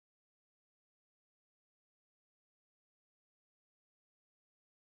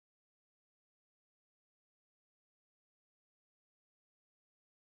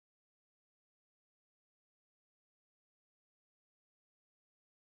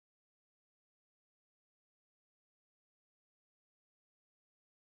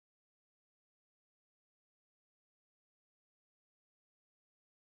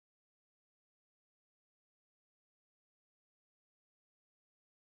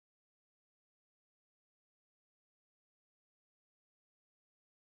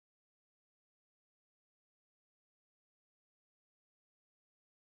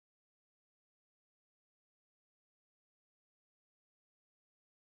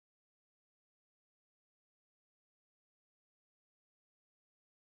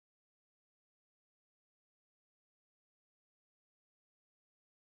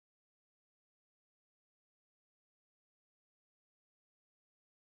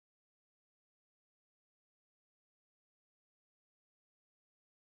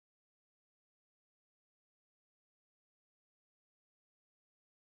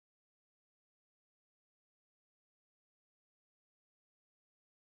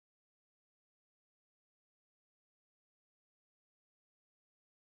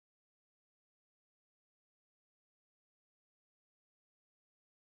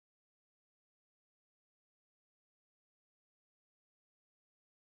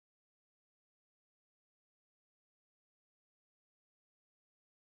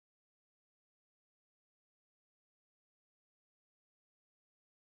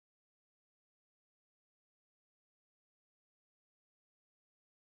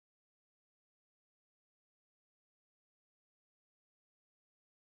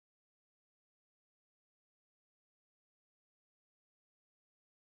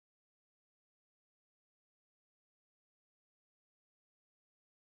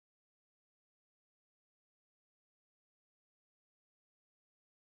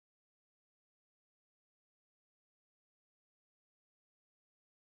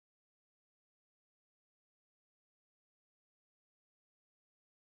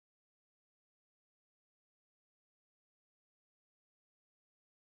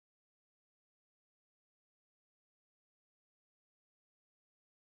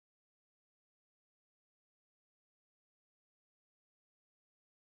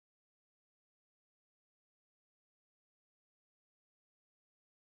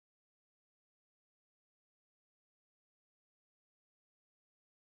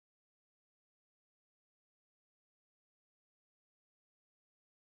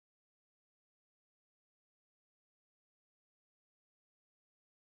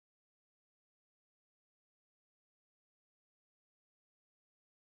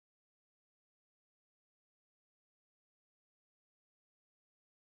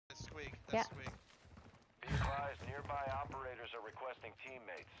Squig. Yeah. That's Squig. Be advised, nearby operators are requesting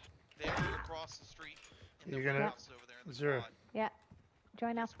teammates. They're across the street in You're the gonna- warehouse over there in the Zero. quad. Yeah.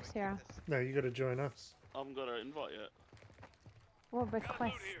 Join Here, up, Squig, take Zero. this. No, you gotta join us. I haven't got an invite yet. Well,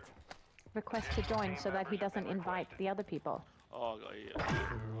 request to join so that he doesn't invite the other people. Oh, I got it.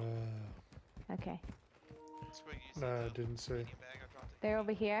 Wow. Okay. Squig, you see No, I the didn't see. medium bag I dropped it? They're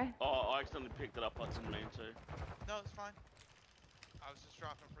over here. Oh, I accidentally picked it up. I didn't mean to. No, it's fine. I was just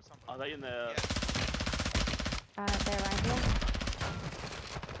dropping for something. Are they in there? Yeah. They're right here.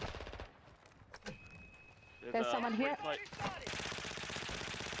 There's someone here. Plate.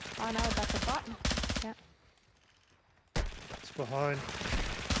 Oh no, that's a bot. Yeah. It's behind.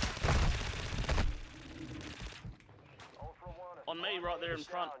 Ultra One, a On me, squad right there leader in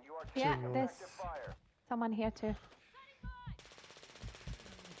front. down. You are Yeah, taking there's effective fire. someone here too.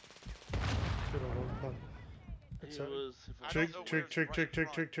 Should have one pump. He It's was. I Trick, don't know trick, where's trick, right trick, in trick,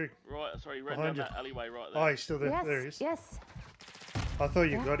 front. trick, trick. Right, sorry, he ran Behind down you. that alleyway right there. Oh, he's still there. Yes, There he is. yes. I thought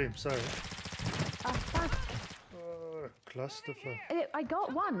you Yeah. got him, sorry. Oh fuck. Oh, clusterfuck. I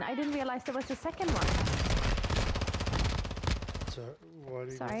got one. I didn't realize there was a second one. So, why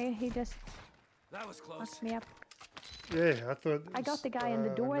do you Sorry, he just That was close. knocked me up. Yeah, I thought. I got the guy in the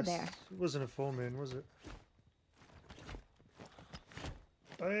door unless- there. It wasn't a 4-man, was it?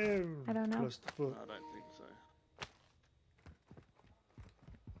 Bam! I don't know. Clusterfuck. I don't think so.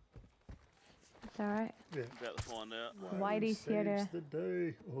 It's alright. Yeah. About to find out. Whitey's here to saves the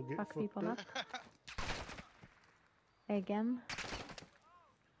day or get fuck fucked people up. up. Again.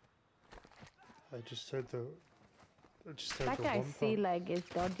 I just heard the. I just heard That the guy's one sea pump. leg is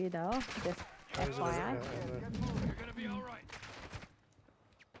dodgy though. Just Oh, is it? FYI. Yeah, You're gonna be all right.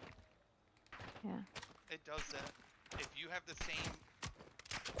 Yeah. It does that. If you have the same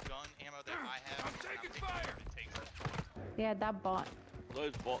gun ammo that I have, I'm and taking taking fire. fire, it takes it. Yeah, that bot.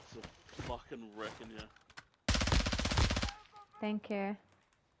 Those bots are fucking wrecking you. Thank you.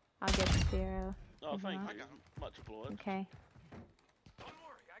 I'll get 0. Oh, Mhm. thank I you. got 'em. Much obliged. Okay. Don't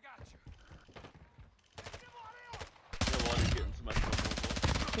worry, I got you. Yeah, why did you get some extra more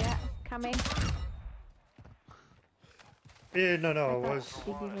bots? Yeah, coming. Yeah, no, no, I I thought was.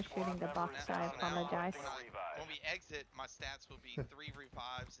 Iggy was shooting the box, so I apologize. When we exit, my stats will be 3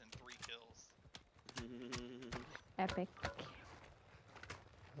 revives and 3 kills. Epic.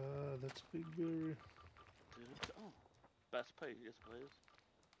 That's Big Berry. Oh, best pay, yes please.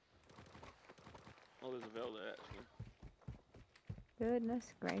 Oh, there's a Vel there actually.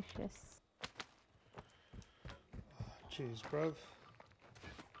 Goodness gracious. Jeez, bruv.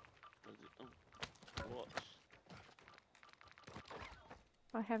 Where's it? Oh, watch.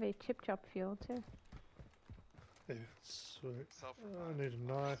 I have a chip chop fuel too. Yeah, sweet. Self I need a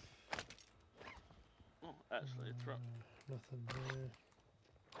knife. Oh, actually, it's right. Nothing there.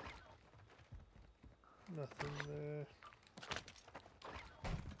 Nothing there.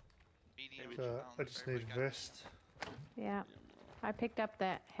 medium. Maybe I just need a vest. Yeah. Yeah. I picked up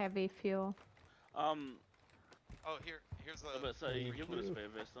that heavy fuel. Oh, here's I a. better say, Thank you've got a you. spare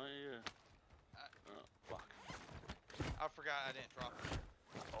vest, don't you? Yeah. Uh, Oh, fuck. I forgot I didn't drop it.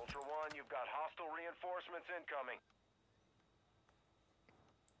 Ultra One, you've got hostile reinforcements incoming.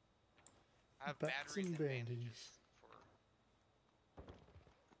 I have Bats batteries and and bandages. bandages for.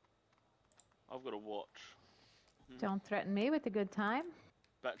 I've got a watch. Don't threaten me with a good time.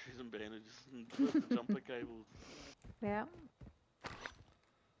 Batteries and bandages and the jumper cables. Yeah.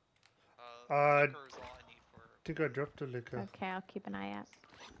 Liquor is all I need for. I think I dropped a liquor. Okay, I'll keep an eye out.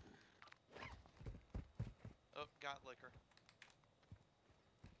 Oh, got liquor.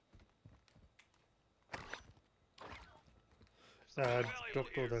 I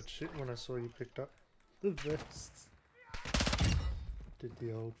dropped all that shit when I saw you picked up the vest. Did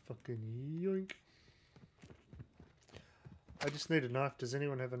the old fucking yoink. I just need a knife. Does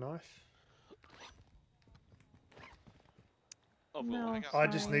anyone have a knife? I've got No. one. got I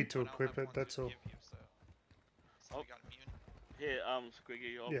just sorry. need to I don't equip have it, one that's to all. give you, so. So we got immune. Here,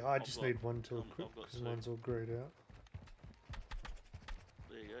 Squiggy. Yeah, I just got- need one to I've equip got because two. mine's all grayed out.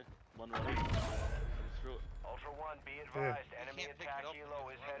 There you go. One ready. Comes through it. Ultra One, be advised, enemy can't pick it attack up helo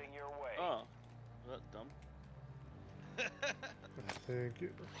when is it's heading your way. Oh, that's dumb. Thank you.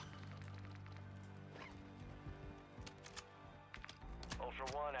 Ultra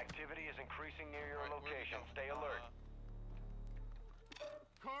One, activity is increasing near your Alright, where we location. go? Stay alert.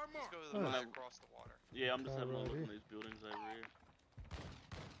 Let's go to the Oh. one across the water. Yeah, I'm just having a look Alrighty. in these buildings over here.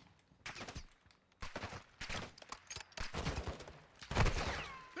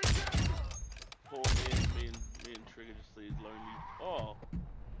 Poor me and Trigger just these lonely. Oh,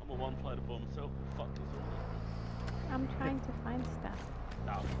 I'm a one player by myself. Fuck this all. I'm trying to find stuff.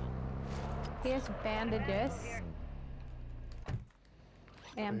 Nah, Here's bandages.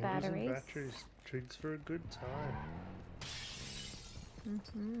 And Bandages and batteries. batteries. Drinks for a good time.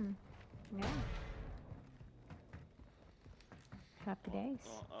 Mm-hmm. Yeah. Happy days.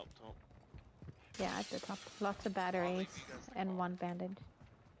 Oh, up top. Yeah, at the top. Lots of batteries and one bandage.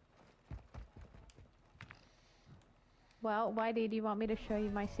 Well, why did you want me to show you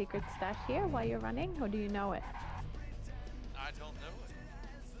my secret stash here while you're running, or do you know it? I don't know it.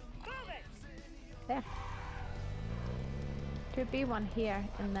 There. Should be one here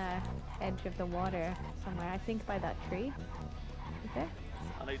in the edge of the water somewhere. I think by that tree. Is there?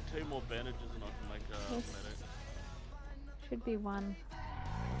 I need 2 more bandages and I can make a Yes. medic. Should be one.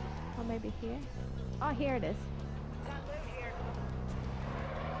 Or maybe here. Oh, here it is.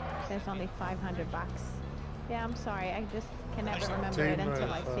 There's only 500 bucks. Yeah, I'm sorry. I just can never remember it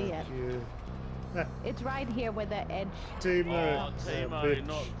until I see it. Yeah. It's right here with the edge. Timo. Oh, Timo, bitch.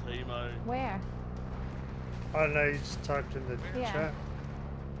 not Timo. Where? I don't know, you just typed in the Yeah. chat.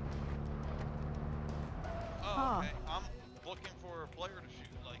 Oh, okay. I'm looking for a player to shoot.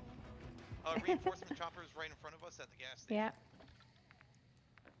 Like, reinforcement choppers right in front of us at the gas station. Yeah. Is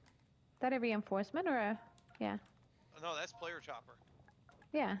that a reinforcement or a... Yeah. No, that's player chopper.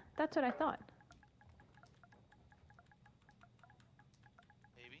 Yeah, that's what I thought.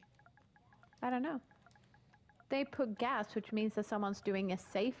 Maybe. I don't know. They put gas, which means that someone's doing a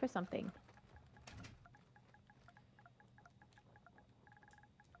safe or something.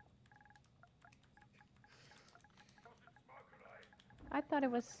 I thought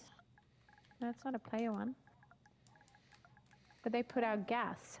it was... No, it's not a player one. But they put out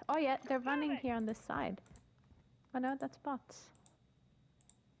gas. Oh yeah, they're running here on this side. Oh no, that's bots.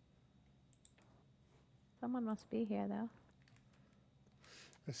 Someone must be here though.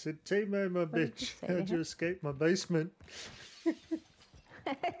 I said, Timo, my did you bitch, say, how'd you Nick? escape my basement?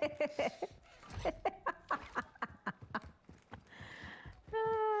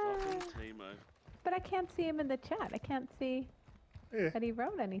 Fucking Timo. But I can't see him in the chat. I can't see Yeah. that he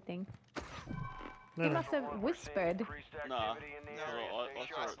wrote anything. No, He no. must have whispered. Nah, Activity in the No, area. I Stay saw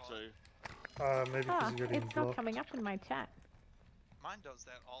sharp. it too. Maybe because Ah, you got him it's not blocked. coming up in my chat. Mine does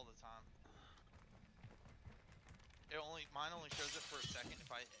that all the time. Mine only shows it for a second. If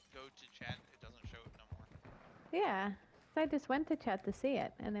I go to chat, it doesn't show it no more. Yeah, so I just went to chat to see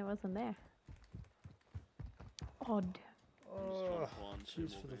it, and it wasn't there. Odd. I'm just trying Oh, to find 2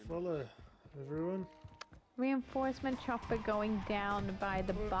 cheers more for the bandages. follow, everyone. Reinforcement chopper going down by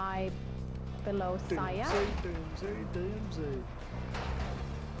the buy below Saya. DMZ.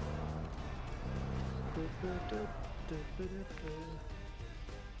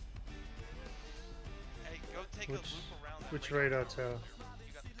 Hey, go take a loop around that Which radar radar tower? You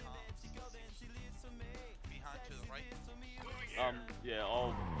got the comms. Behind to the right. Yeah,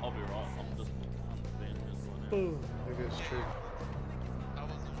 I'll be right. I'm just on the bandages right now. Boom. There goes true. I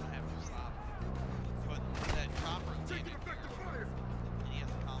wasn't gonna have to stop. But that chopper landed here. And he has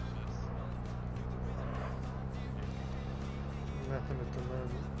a comms boost. Nothing at the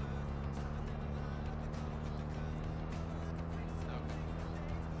moment. Okay.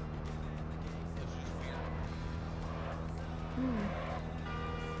 That's just weird.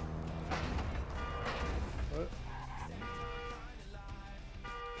 What?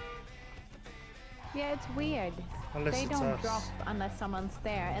 Yeah, it's weird. Unless They it's don't us. drop unless someone's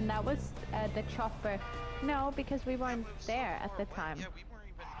there, and that was the chopper. No, because we weren't It was so there at far the away. time. Yeah, we weren't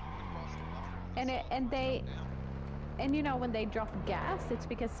even across the water. And We it- saw and it they- drop down. And you know when they drop gas, it's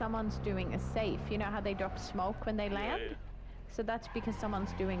because someone's doing a safe. You know how they drop smoke when they land? Yeah. So that's because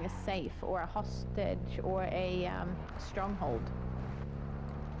someone's doing a safe or a hostage or a stronghold.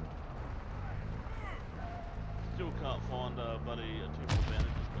 Still can't find buddy 2 more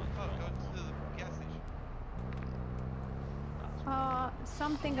bandages. Oh, But, go to the gas station.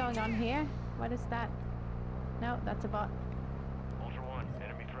 Something going on here. What is that? No, that's a bot. Ultra One,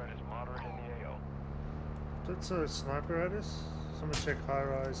 enemy threat is moderate in the AO. That's a sniper at us. Someone check high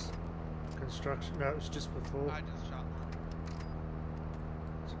rise construction. No, it was just before. I just shot one.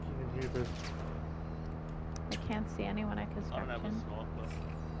 So you can hear the. I can't see anyone at I don't have a construction.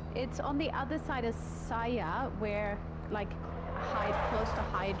 sniper. It's on the other side of Saya, where, like, close to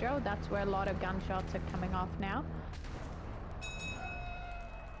Hydro. That's where a lot of gunshots are coming off now.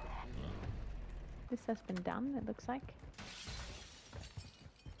 This has been done, it looks like.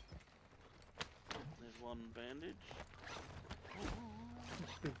 There's 1 bandage.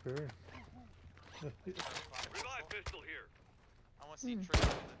 It's a big burn. Revive pistol here. I want to see Trey do the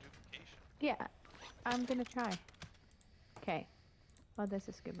duplication. Yeah, I'm gonna try. Okay. Oh, this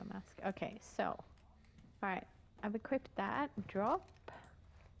is scuba mask. Okay, so. Alright, I've equipped that. Drop.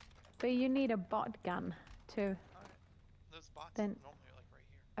 But you need a bot gun too. Alright. Those bots Then- normally are like right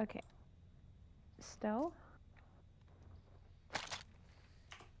here. Okay. Stow.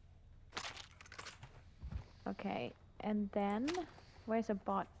 Okay, and then where's a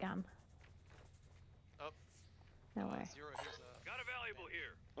bot gun? Up. Nowhere. Zero, here's a... Got a valuable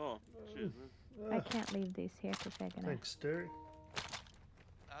here. Oh, cheers, man. I can't leave these here because they're gonna. Thanks, Derry.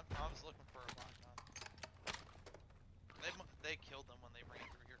 I was looking for a bot gun. They killed them when they ran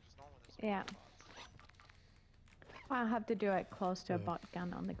through here, because normally there's Yeah. bots. I'll have to do it close to a Yeah. bot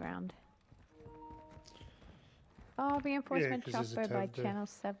gun on the ground. Oh, reinforcement 'cause there's a chopper by tab there. channel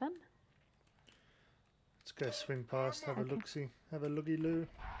 7. Let's go swing past, have a Okay. look-see, have a looky-loo.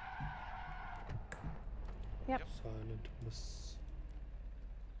 Yep. Silent miss.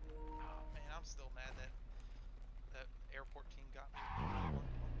 Oh, man, I'm still mad that airport team got me.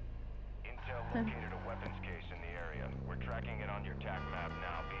 Intel located a weapons case in the area. We're tracking it on your TAC map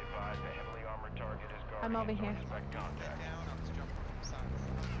now. Be advised, a heavily armored target is guarding. I'm over here. Expect Get contact. down, I was jumping from side to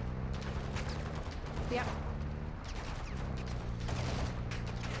side. Yep.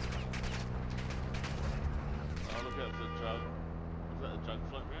 Oh, look out for the jug. Is that a jug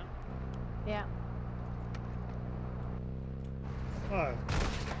float round? Yeah. Oh,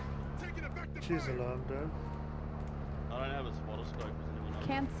 Taking effective cheers fire. alarm down. I don't have a spotter scope. Is anyone else?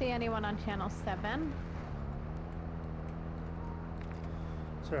 Can't see anyone on channel 7.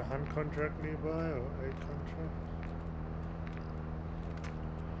 Is there a hunt contract nearby or a contract?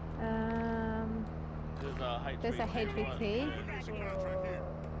 There's a HVT. There's a HVT. Yeah. There's a contract here.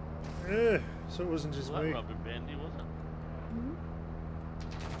 Yeah, so it wasn't just Was that me. rubber bandy, was it?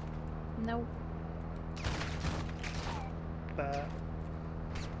 Nope. Bah.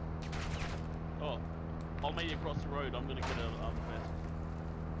 Oh, I'll meet you across the road. I'm gonna get a vest.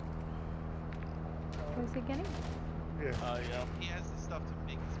 Where's he getting? Yeah. Yeah. He has the stuff to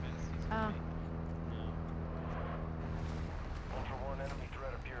make his fantasies. Ah. Yeah. Ultra One, enemy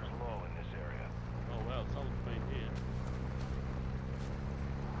threat appears low in this area. Oh wow, someone's been here.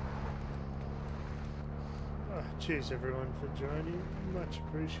 Ah, cheers everyone for joining. Much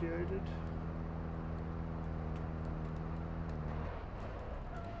appreciated.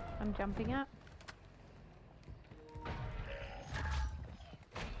 I'm jumping up. I'm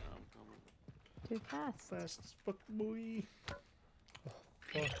coming. Too fast. Fast as fuck, boy. Oh,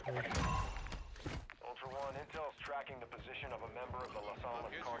 fuck me. Ultra One, Intel's tracking the position of a member of the Las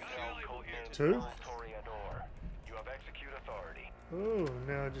Almas Here's your cartel, shield. codenamed Two? El Toreador. You have execute authority. Oh,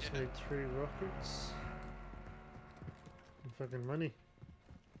 now I just need 3 rockets. And fucking money.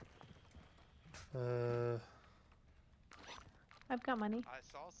 I've got money. I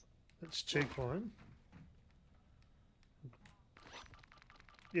saw some. That's cheap wine.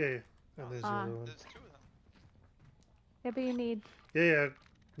 Yeah, yeah. And there's the Ah. other one. There's 2 of them. Yeah, but you need. Yeah, yeah.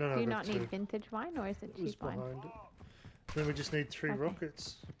 No, no, Do you I've not got need 2. vintage wine or is it It was cheap wine? behind it. Then we just need 3 Okay.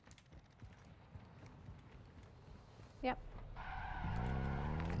 rockets. Yep.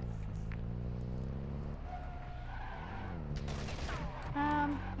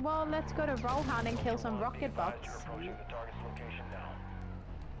 Well, let's go to Rohan and kill some Be rocket advised, bots. you're approaching the target's location now.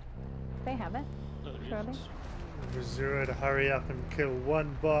 They have it, There it is. surely. For Zero to hurry up and kill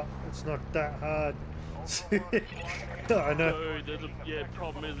 1 bot. It's not that hard. I know. No, there's a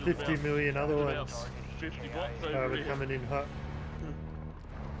problem is 50 million other there's about ones. 50 bots Oh, over we're here. coming in hot.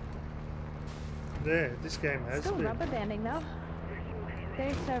 There, this game has Still been. rubber banding though.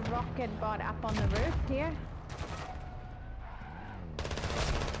 There's a rocket bot up on the roof here.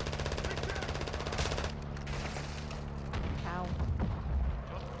 Ow.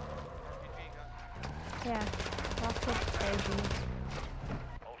 RPG gun. Yeah. Rocket baby.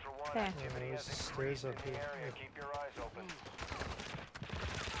 Ultra One, There. activity there's has the stairs increased up in the here. area. Keep your eyes open.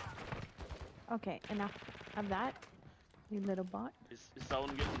 Okay, enough of that. You little bot. Is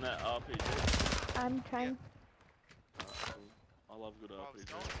someone getting that RPG? I'm trying. Cool. I love good Well, I was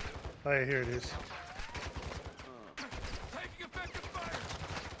RPG. going to. Oh, yeah, here it is. Oh. Taking effective fire.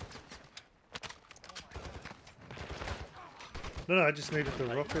 No, I just needed the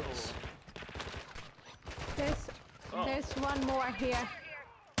rockets. Oh. There's one more here.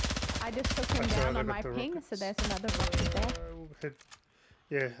 I just took him That's all right, down I on got my the ping, so rockets. there's another rocket there.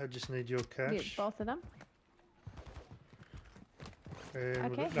 Yeah, I just need your Yeah, cash. both of them. And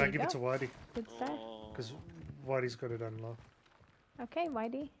Okay, no, here you give it go. to Whitey, Good start. Oh. because Whitey's got it unlocked. Okay,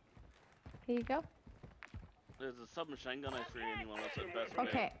 Whitey. Here you go. There's a submachine gun for anyone else at best.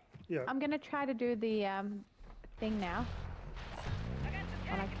 Okay, Yeah. I'm gonna try to do the thing now.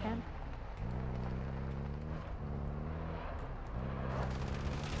 While I can.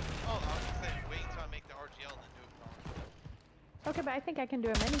 Oh, I was gonna say, wait until I make the RGL and then do it. Okay, but I think I can do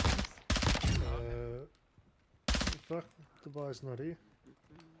it many times. Fuck, the buy's not here.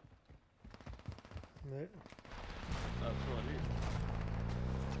 No. That's right here.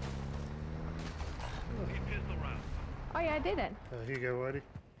 Need pistol round. Oh yeah, I did it. Here you go, Whitey.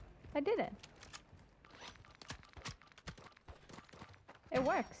 I did it. It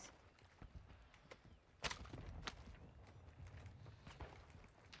works.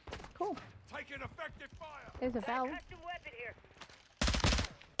 Cool. Taking effective fire. There's a valve. Alright.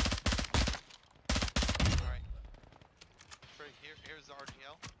 Right here's the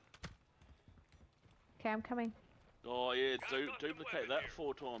RGL. Okay, I'm coming. Oh yeah, duplicate that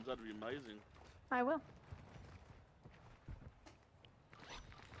 4 times. That'd be amazing. I will.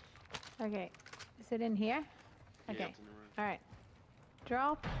 Okay. Is it in here? Yeah, Okay. it's in the room. Alright.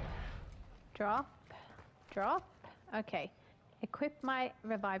 Drop. Drop. Drop. Okay. Equip my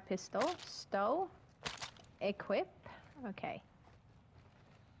revive pistol. Stow. Equip. Okay.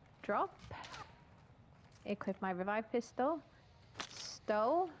 Drop. Equip my revive pistol.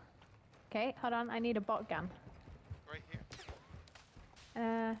 Stow. Okay, hold on. I need a bot gun. Right here.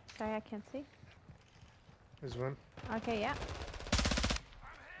 Sorry, I can't see. There's one. Okay, yeah.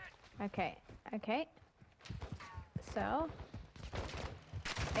 Okay, okay. So,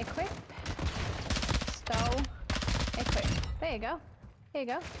 equip, stow, equip. There you go. Here you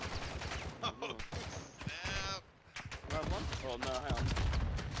go. Oh, snap. Another one? Oh no, hang on.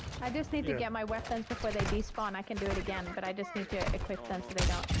 I just need to Yeah. get my weapons before they despawn. I can do it again, but I just need to equip them so they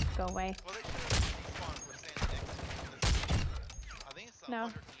don't go away. Well, they should respawn for standing next to them. I think it's No.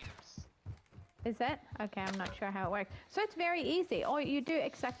 100 meters. Is that? Okay, I'm not sure how it works. So it's very easy. Or you do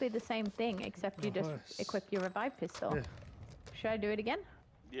exactly the same thing, except you just Nice. equip your revive pistol. Yeah. Should I do it again?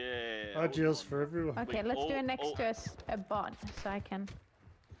 Yeah. RGL's for everyone. Okay, Wait, let's do it next oh. to a bot, so I can...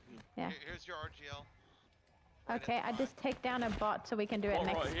 Yeah. Here's your RGL. Okay, I just take down a bot so we can do it Oh,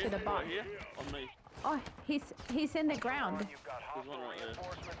 next right here, to the bot. right here, on me. Oh, he's in the ground. You've got There's one hostile right there.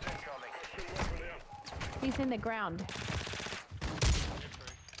 reinforcements incoming. He's in the ground.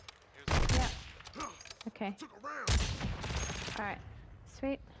 Here's Yeah. Okay. Took a round. All right.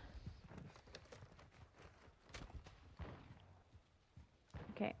 Sweet.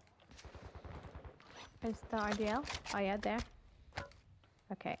 Okay. Where's the RDL? Oh yeah, there.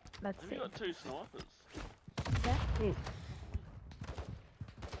 Okay, let's Have see. you got 2 snipers? Yeah. Ooh.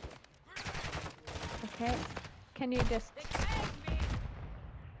 Okay. Can you just...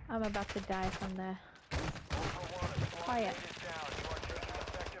 I'm about to die from there. Oh yeah. Is down. You are taking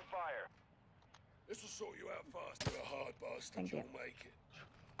effective fire. This will sort you out fast. You're a hard bastard. Thank you. You'll make it.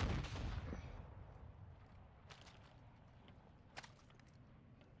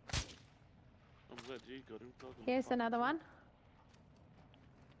 I'm glad you got him. God, I'm Here's fucking another one.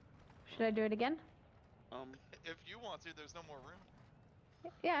 Should I do it again? If you want to, there's no more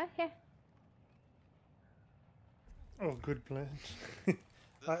room. Yeah, here. Oh, good plan. This is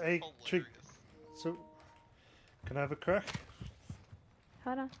Hey, Trig, hilarious. so, can I have a crack?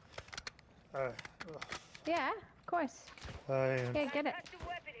 Hold on. Oh, Yeah, of course. I am. Here, get it.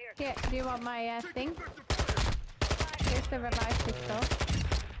 Here, do you want my thing? Effective fire. Here's the revive pistol.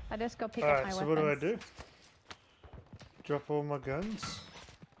 I just go pick up my Alright, so weapons. what do I do? Drop all my guns.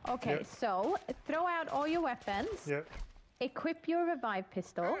 Okay, Yep. so throw out all your weapons. Yep. Equip your revive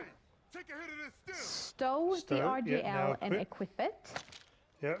pistol. Hey, take a hit of this still. Stow the Stow, RGL yep, now and equip. equip it.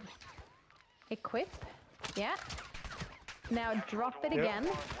 Yep. Equip. Yeah. Now drop it Yep. again.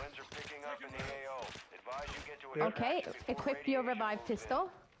 Winds are picking up in the AO. Advise you get to a Yep. Okay, distraction before equip your radiation revive moves in.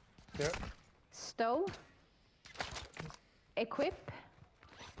 pistol. Yep. Stow. Equip.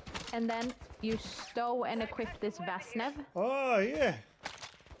 And then you stow and equip this Vasnev. Oh, yeah.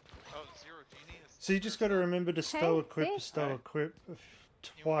 Oh, Zero, do you need a... So you just got to remember to stow, equip, see? stow, equip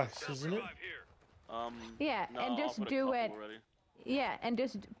twice, isn't it? Revive here. Yeah, no, and I've just got a do couple it. already. Yeah, and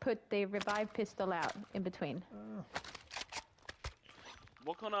just put the revive pistol out in between.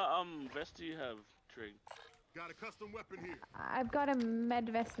 What kind of vest do you have, Trig? Got a custom weapon here. I've got a med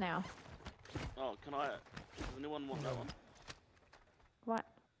vest now. Oh, can I? Does anyone want that one? What?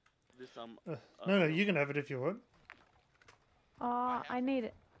 This No, you can have it if you want. Oh, I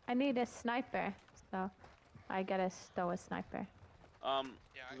need a sniper, so I gotta stow a sniper. Yeah,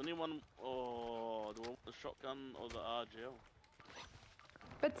 Does anyone or do you want the shotgun or the RGL?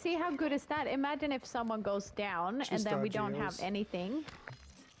 But see how good is that? Imagine if someone goes down and Just then we don't have RGLs. anything,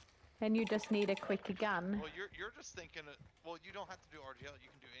 and you just need a quick gun. Well, you're just thinking... well, you don't have to do RGL. You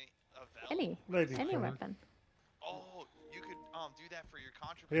can do a Vel. Lady Any fine. weapon. Oh, you could do that for your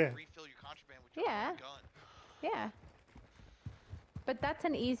contraband. Yeah. Refill your contraband with your Yeah. own gun. Yeah. But that's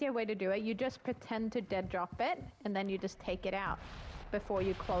an easier way to do it. You just pretend to dead drop it, and then you just take it out before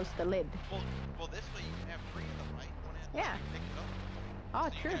you close the lid. Well, this way you can have three of them, right? One in, Yeah. you pick it up. Oh,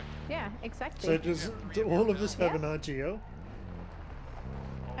 So you true. have- Yeah, exactly. So do all of us have Yeah. an RGO?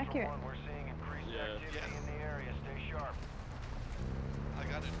 Ultra Accurate. One, we're seeing increased Yeah. activity Yes. in the area. Stay sharp. I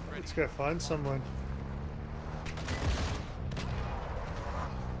got it ready. Let's go find someone.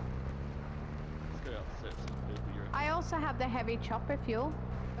 Let's go upset some people. You're I also have the heavy chopper fuel,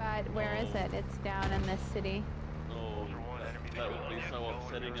 but where is it? It's down in this city. Oh, Ultra One, enemy that would be so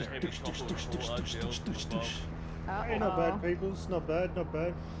upsetting. A heavy Dush, chopper dush, with dush, full dush, dush, RGL dush, dush, above. dush. Uh-oh. Hey, not bad, peoples. Not bad, not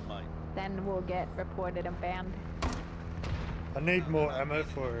bad. Mate, Then we'll get reported and banned. I need more ammo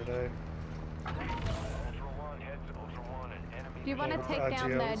for it, eh? Ultra One, heads Ultra One, an enemy. Do you want to Like take down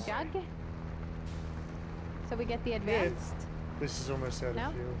the RGLs. jug? So we get the advanced? This is almost out No?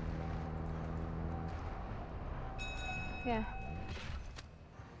 of fuel. Yeah.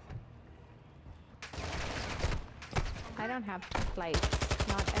 I don't have plates.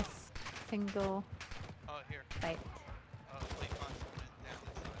 Not a single Oh, here. plate. Please find someone down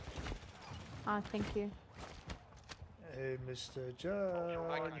this side. Oh, thank you. Hey, Mr. Ultra Judge.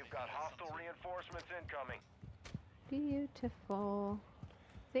 One, you've got hostile reinforcements incoming. Beautiful.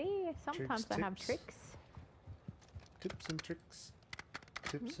 See, sometimes I have tips. tricks. Tips and tricks.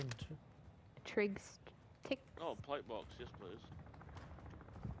 Tips and tricks. Trigs. Ticks. oh, plate box, yes please.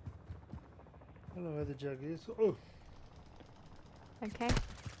 I don't know where the jug is. Oh, Okay.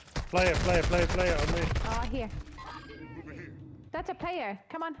 player on me. Oh, here. Moving here. That's a player.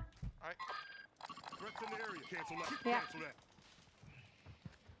 Come on. Alright. Threats in the area. Cancel that. Yeah. Cancel that.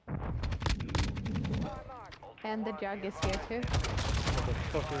 And the jug is here too.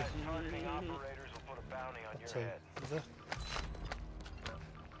 Motherfucker. Targeting operators will put a bounty on your So, head. is that-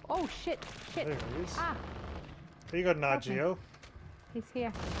 Oh, shit. Shit. there he is. Ah, You got an Help me. RGO. he's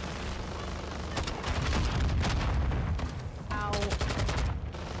here. Ow.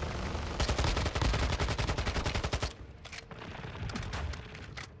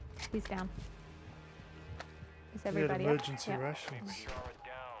 He's down. Is We had everybody up? emergency Yeah. rations. You're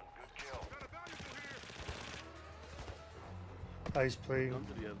down. Good kill. Got a valuable here. Oh, he's playing.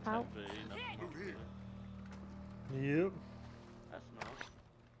 Under the Ow. other TV, nothing Move here. Yep. That's nice.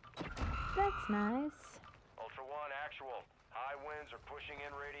 That's nice. Ultra One, actual. High winds are pushing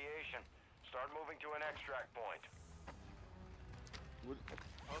in radiation. Start moving to an extract point. Would,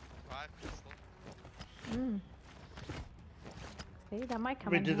 Oh, 5 pistol. Mm. See, that might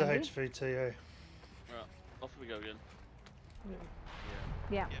come We in did the handy. HVTA. right, off we go again.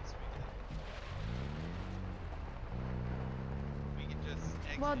 Yeah. Yes, we can just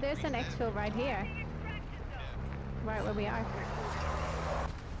exit Well, there's an reset. exfil right here. Yeah. Right where we are.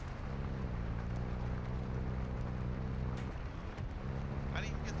 I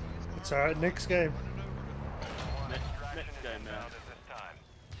didn't even get to use my It's alright, next game. Run it over. Next Extraction is game now. inbound at this time.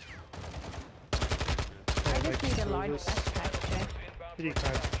 I just need a large service. backpack there. But you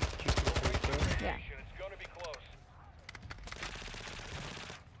can't keep the paper. Yeah, It's gonna be close.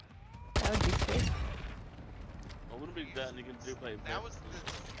 that would be sweet. I wouldn't be that, and you can duplicate. That was the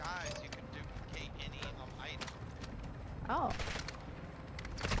disguise. You could duplicate any item. Oh,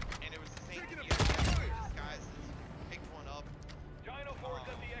 And it was the same thing. You have disguises. Pick one up. Dino and Force at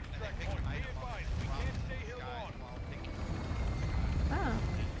the then extract pick point. an Be item up advised, and we drop can't the stay here disguise long. while picking oh.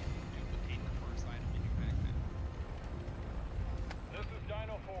 duplicate the first item in your backpack. This is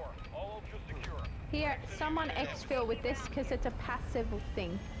Dino 4. All ultra secure. Here, someone exfil with this because it's a passive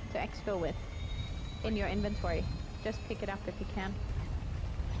thing to exfil with in your inventory. Just pick it up if you can.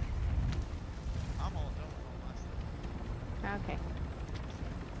 I'm all done with all my stuff. Okay.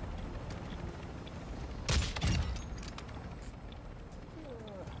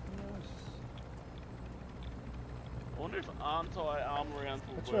 I wonder if anti-armor rounds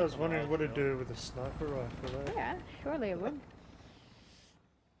will That's work what I was on wondering what to RGL. do with a sniper rifle. Eh? Yeah, surely it would.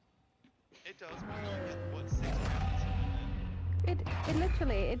 It does, but you only get, what, 6 rounds in it? It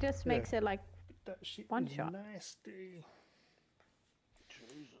literally, it just Yeah. makes it like, That shit One is shot. nasty.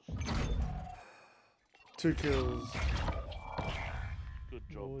 Jesus. 2 kills. Good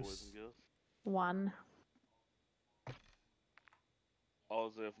job, boys Nice. and girls. one. I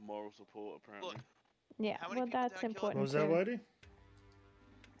was there for moral support, apparently. Look, Yeah, How many well people did that's I kill? important What was that, too. Whitey?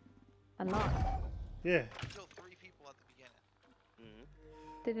 A lot. Yeah. I killed 3 people at the beginning.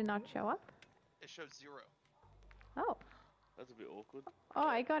 Did it not show up? It showed 0. Oh. That's a bit awkward. Oh,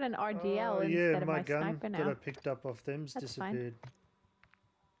 I got an RGL Oh, instead yeah, of my my gun sniper that I now. picked up off them's That's fine. disappeared.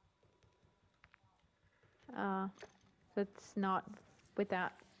 So it's not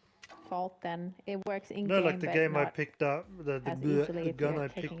without default then. It works in No, game, like the but game I not picked up, the as easily if gun you're I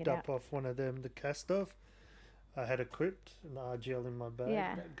taking picked it up out. off one of them, the Kastov. I had equipped an RGL in my bag.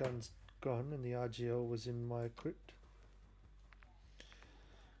 Yeah. That gun's gone, and the RGL was in my equipped.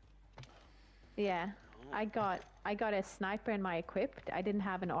 Yeah. I got a sniper in my equipped. I didn't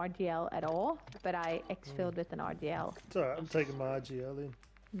have an RGL at all, but I exfilled with an RGL. It's alright. I'm taking my RGL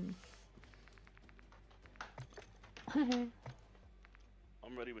in.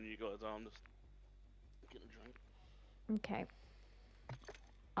 I'm ready when you guys are. I'm just getting a drink. Okay.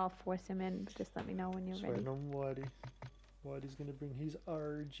 I'll force him in, but just let me know when you're Just ready. waiting on Whitey. Whitey's gonna bring his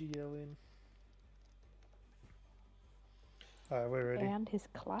RGL in. Alright, we're ready. And his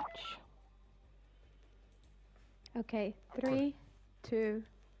clutch. Okay, 3, 2,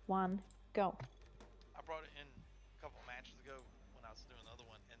 1, go. I brought it in a couple matches ago when I was doing the other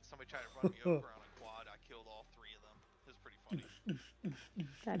one, and somebody tried to run me over on a quad. I killed all 3 of them. It was pretty funny.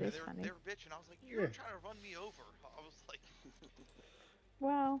 That is they funny. were bitching. I was like, "You're Yeah. trying to run me over." I was like,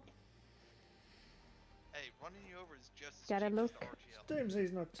 Well, "Hey, running you over is just as Gotta cheap look. as the RGL."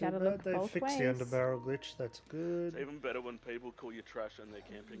 DMZ's not too Gotta bad. look They both fixed the ways. underbarrel glitch. That's good. It's even better when people call you trash and they're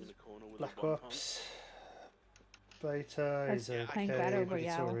camping in the corner with Black a one pump. Ops beta is That's okay, playing Battle but it's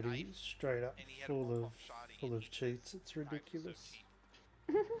Royale. already straight up And he had a full one of pump shotty, and he cheats. It's "Guys, so ridiculous. cheap."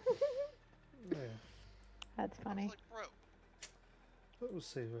 Yeah, That's I funny. was like, "Bro, but we'll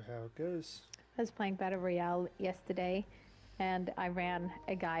see how it goes. I was playing Battle Royale yesterday, and I ran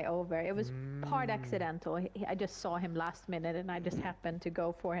a guy over. It was part accidental. I just saw him last minute, and I just happened to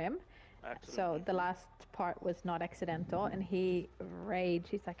go for him. Accident. So the last part was not accidental, and he raged.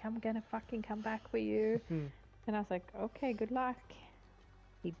 He's like, "I'm gonna fucking come back for you." And I was like, "Okay, good luck."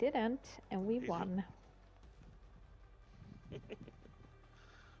 He didn't, and we He's a- won.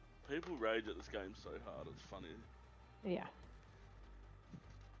 People rage at this game so hard, it's funny. Yeah.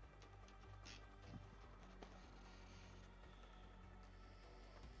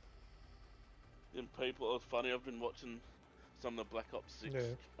 And people, it's funny, I've been watching some of the Black Ops 6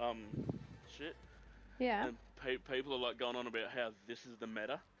 Yeah. shit, Yeah. and people are like going on about how this is the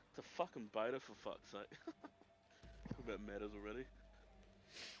meta. It's a fucking beta, for fuck's sake. About metas already.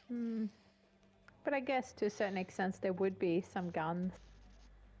 But I guess to a certain extent there would be some guns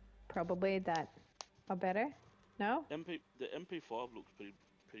probably that are better. No? The MP5 looks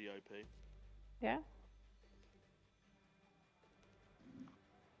pretty OP. Yeah?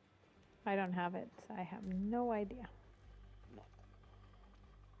 I don't have it, so I have no idea. No.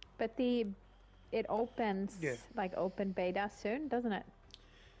 But it opens Yeah. like open beta soon, doesn't it?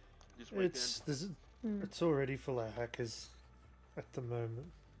 This weekend. It's already full of hackers at the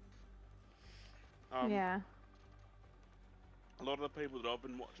moment. Yeah. A lot of the people that I've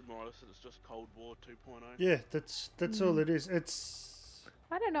been watching more or less said it's just Cold War 2.0. Yeah, that's all it is. It's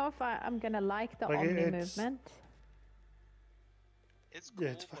I don't know if I'm gonna like the Like, Omni it's- movement. it's cool,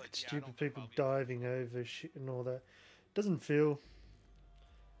 yeah, it's but fucking yeah, I stupid don't think people I'll be- diving over shit and all that. Doesn't feel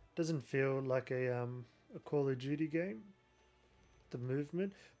like a Call of Duty game. The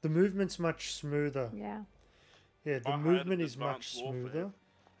movement's much smoother. Yeah. Yeah, the I had movement is much Advanced Warfare. smoother,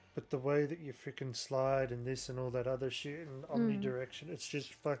 but the way that you freaking slide and this and all that other shit and omnidirection, it's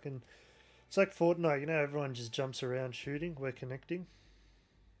just fucking. It's like Fortnite, you know, everyone just jumps around shooting. We're connecting.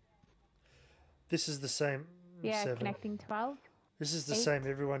 This is the same. Yeah, 7. connecting 12. This is the 8. same.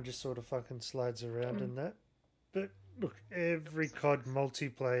 Everyone just sort of fucking slides around in that. But look, every COD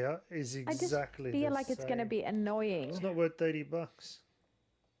multiplayer is I just exactly feel the like it's gonna same. be annoying. It's not worth $80.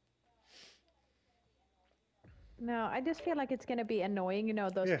 No, I just feel like it's gonna be annoying. You know,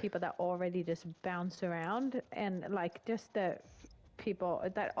 those Yeah. people that already just bounce around and like just the people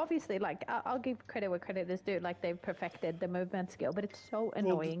that obviously like I'll give credit where credit is due. Like they've perfected the movement skill, but it's so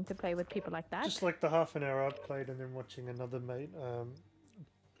annoying to play with people like that. Just like the half an hour I've played and then watching another mate,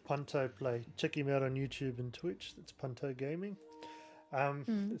 Punto play. Check him out on YouTube and Twitch. That's Punto Gaming.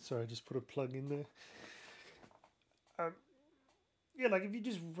 Sorry, I just put a plug in there. Yeah, like if you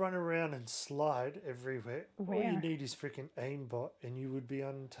just run around and slide everywhere, all you Where? need is freaking aimbot and you would be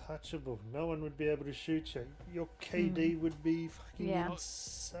untouchable. No one would be able to shoot you. Your KD would be fucking Yeah.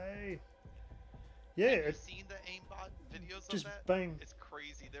 insane. Yeah, Have you it's seen the aimbot videos just of that? bang. It's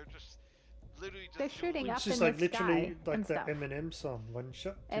crazy. They're just literally just They're doing shooting like- up It's just in like the sky literally like and that stuff. Eminem song. 1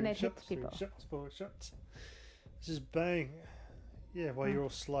 shot, 2 And it hits shots, 3 people. shots, 4 shots. It's just bang. Yeah, while you're all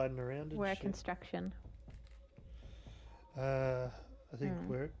sliding around and We're shit. construction. I think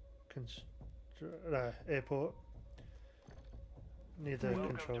we're airport near the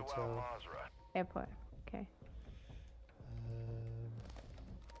Welcome control to Al tower. Mazrah. Airport. Okay.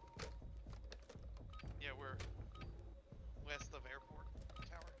 Yeah, we're west of airport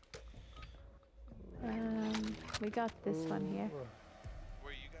tower. We got this one here.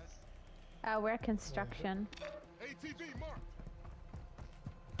 Where are you guys? We're construction. ATV marked.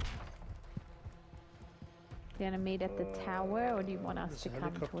 Do you want to meet at the tower, or do you want us There's to a come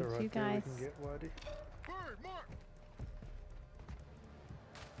helicopter towards right you there guys? we can get, Whitey. Bird marked.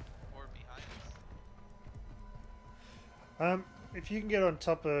 Or behind us? If you can get on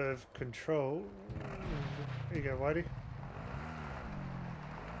top of control, here you go, Whitey. Here,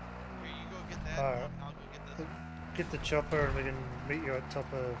 you go get that. Alright. I'll go get this one. Get the chopper and we can meet you at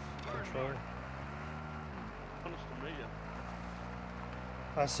top of control. Honest to meet you.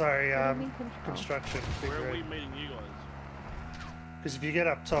 Sorry, What do you mean control? construction. Where are we meeting you guys? Because if you get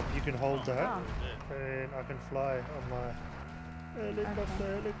up top, you can hold that, Oh. Yeah. and I can fly on my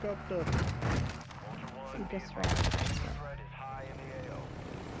helicopter. You just ran. Threat is high in the AO.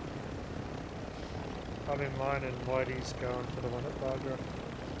 I'm in mine and Whitey's going for the one at Bargra.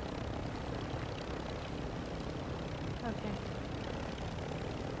 Okay.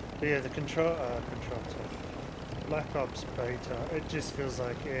 But yeah, the control top. Black Ops beta, it just feels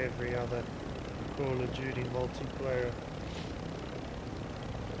like every other Call of Duty multiplayer.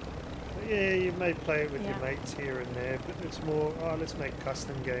 But yeah, you may play it with your Yeah. mates here and there, but it's more, oh, let's make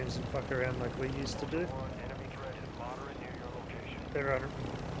custom games and fuck around like we used to do. Enemy threat is moderate near your location. Everyone,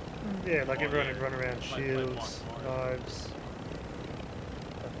 Mm. yeah, like Oh, everyone yeah. would run around, Like shields, Mike. knives.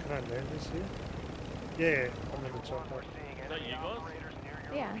 Can I land this here? Yeah, I'm in the top We're right. seeing Is that enemy you guys? operators near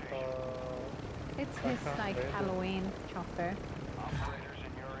your Yeah. location. It's I his can't like land it. Halloween chopper. Operators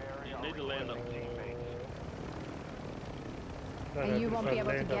in your area You need to land up. requesting teammates. No, And you but won't if be I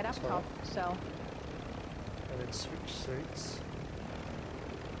able to land get up top, so and then switch seats.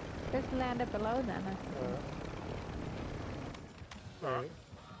 just land it below then. I think. Alright.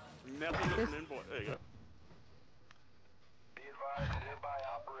 Now put this an invite. There you go. Be advised, nearby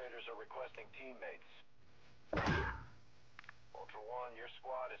operators are requesting teammates. Ultra One, your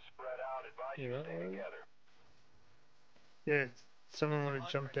squad is spread out. Advise you Yeah, stay right. together. Yeah, someone want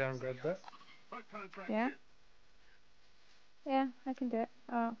to jump down, grab that? Yeah. Yeah, I can do it.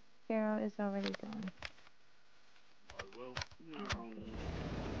 Oh, Pharaoh is already gone. I will.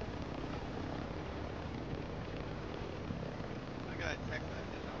 I got a text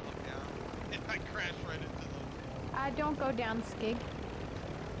message. I'll look down. And I crashed right into them. Don't go down, Skig.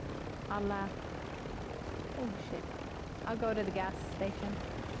 I'll oh shit. I'll go to the gas station.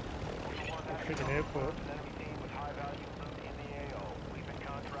 Freaking airport. Enemy team with high value loot in the AO. We've been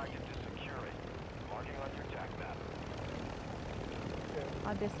contracted to secure it. Marking on your tac map.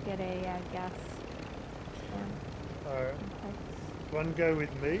 I'll just get a gas. Alright, Thanks. one go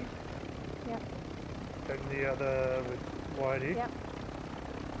with me, Yep. and the other with Whitey. Yep.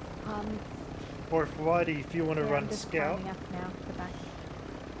 Or if Whitey, if you want to Yeah, I'm run just scout, climbing up now. The back.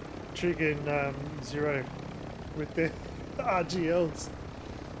 Trigger and Zero with the RGLs.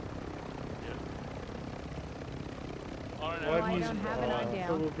 I don't Oh, know. I don't have an I RGL.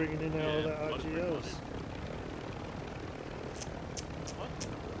 thought we were bringing in all Yeah, the what if we got RGLs. it? What?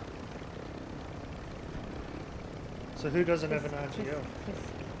 So who doesn't have an Just- RGL?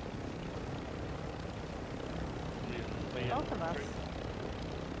 Yeah, Both of us.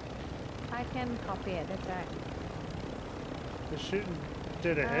 I can copy it. It's alright. They're shooting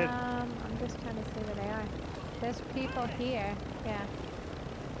dead ahead. I'm just trying to see where they are. There's people here. Yeah.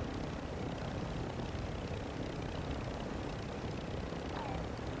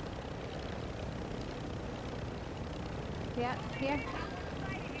 Yeah, here.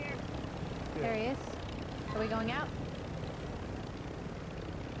 There he is. Are we going out?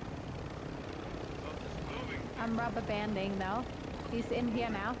 I'm rubber banding though. He's in here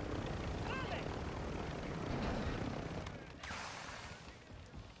now.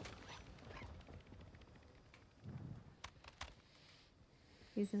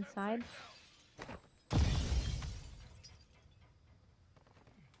 He's inside.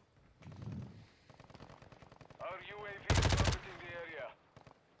 Our UAV is orbiting the area.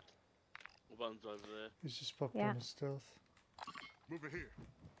 One's over there. He's just popped Yeah. on a stealth. Move it here.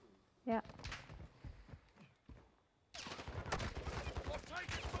 Yeah. I'm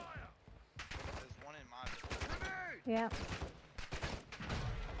taking fire. There's one in my Grenade. Yeah.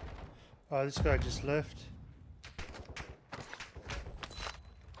 Oh, this guy just left.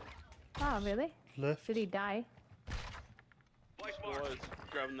 Oh, really? Left. Did he die? This guy's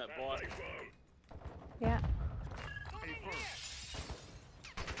grabbing that bike. Yeah.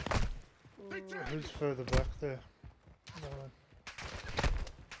 Who's further back there? No one.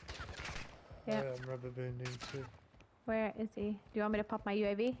 Yeah. I'm rubber banding too. Where is he? Do you want me to pop my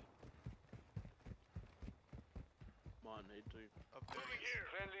UAV? Might need to. up there.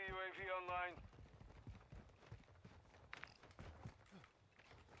 Friendly UAV online.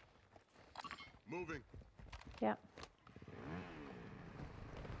 Moving. Yep.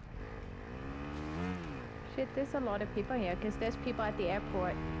 Shit, there's a lot of people here because there's people at the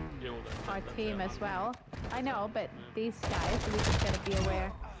airport. Yeah, well, Our that's team our as hunting. well. I know, but these guys, we just gotta be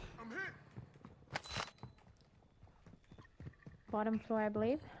aware. I'm hit. Bottom floor, I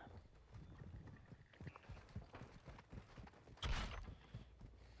believe.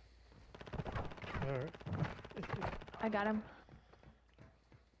 Alright. I got him.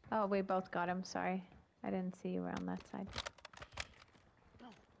 Oh, we both got him. Sorry, I didn't see you around that side.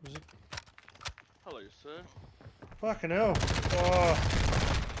 Was it? Hello, sir. Fucking hell.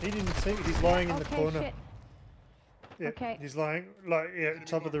 Oh, he didn't see. He's lying in the Okay, corner. shit. Yeah, Okay. he's lying, like, yeah,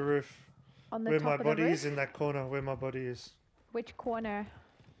 top of the roof. On the Where top my of the body roof. is, in that corner where my body is. Which corner?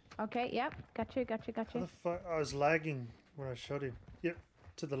 Okay, yep. Got you, got you, got How you. the fuck? I was lagging when I shot him. Yep,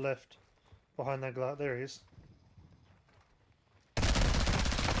 to the left. Behind that glass. There he is.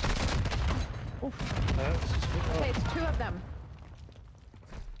 Oof. It's just, Okay, it's 2 of them.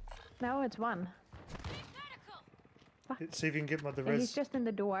 No, it's 1. see if you can get my the Yeah, he's res. just in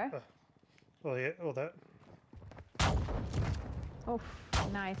the door. Oh yeah, all that. Oh,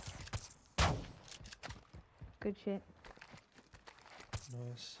 nice. Good shit.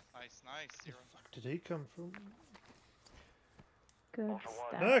 Nice. Nice, nice. Zero. Fuck did he come from? Good Ultra One.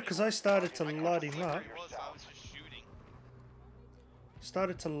 stuff. No, because I started to I couldn't light see him where up. he was, I was just shooting.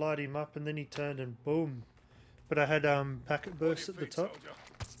 Started to light him up, and then he turned and boom. But I had packet bursts at the top. Soldier.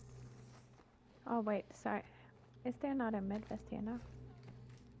 Oh, wait, sorry. Is there not a med vest here now?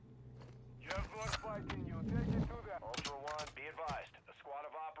 You have blood fighting you. Take it to that. Ultra One, be advised. A squad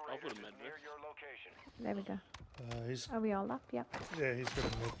of I'll put operators a is med near vest. your location. There we go. He's Are we all up? Yep. yeah, he's got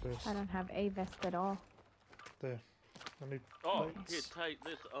a med burst. I don't have a vest at all. There. I need Oh, plates. here, take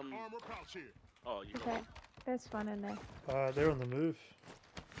this. Armor pouch here. Oh, you got Okay, it. there's one in there. They're on the move.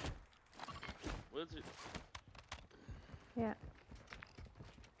 Where's it? Yeah.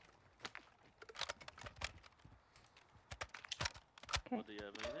 Okay. What do you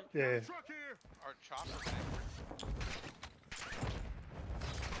have anything? Yeah, Truck here. Our chopper backwards.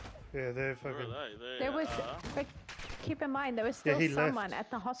 yeah, they're Where fucking. are they? There was, are. but keep in mind, there was Yeah, still he left. someone at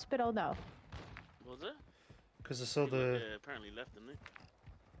the hospital though. Was it? Because I saw He the. yeah, apparently left, didn't he?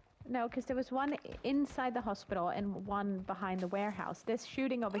 No, because there was one inside the hospital and one behind the warehouse. There's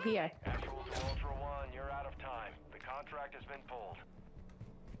shooting over here. Actual to Ultra One, you're out of time. The contract has been pulled.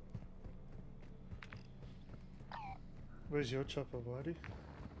 Where's your chopper, Whitey?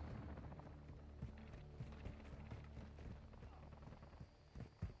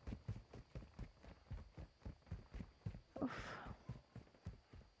 Oof.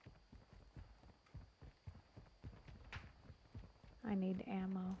 I need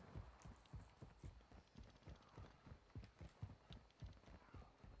ammo.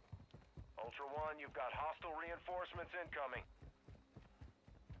 Ultra One, you've got hostile reinforcements incoming.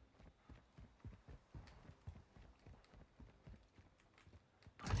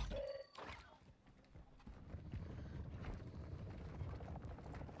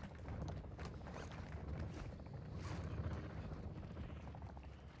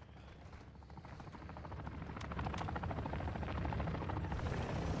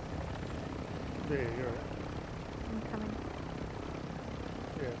 There, you're right. I'm coming.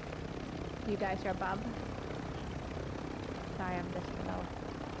 Yeah. You guys are above. Sorry, I'm just below.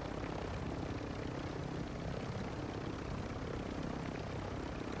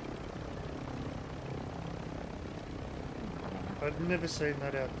 I'm coming up. I've never seen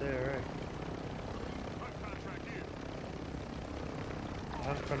that out there, eh? Hunt contract here. A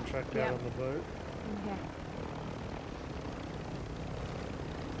hunt contract Yep. out on the boat. In here.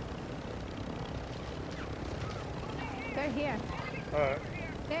 They're here. Alright,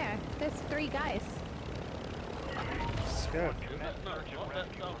 There. There's 3 guys. scav. Is that, no, what,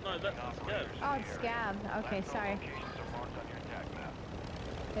 that, no, that's the scav. Oh, it's Scab. Okay, sorry. Locations are marked on your attack map.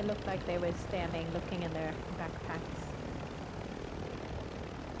 It looked like they were standing looking in their backpacks.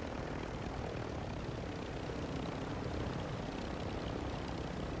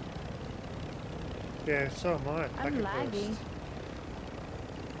 Yeah, so am I. I'm Packet laggy. burst.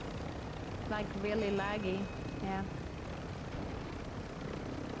 Like really laggy. Yeah.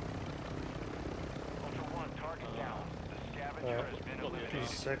 Ultra One, target down. The scavenger Alright. has been Look, eliminated.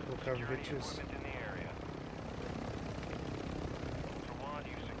 Just a sec, we'll come Security get yous. equipment in the area. Ultra One,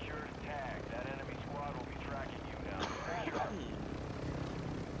 you secured a tag. That enemy squad will be tracking you now. Finish up.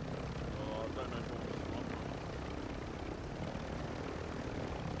 Oh, I don't know if I want to swap.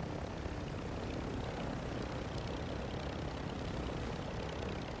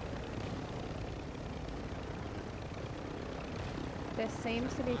 There seems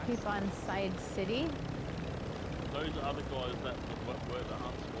to be people inside city. Those other guys that were the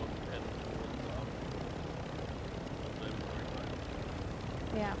hunt squad heading towards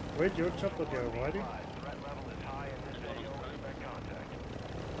Yeah. Where'd your chopper go, Whitey? Threat level is high in this AO. Expect contact.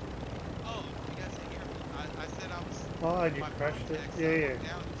 Oh, you guys didn't hear me. I said I was. Oh, and you my crashed phone it. text, Yeah, I yeah. looked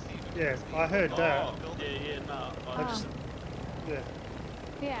down to see if it Yeah, was I heard the- that. Oh, building. yeah, no. I just, yeah.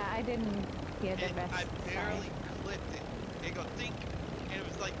 Yeah, I didn't hear the And rest. I Sorry. barely clipped it. It go dink, and it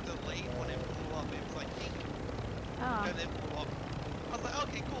was like delayed when it blew up. It was like dink, Oh, and then blew up. I was like,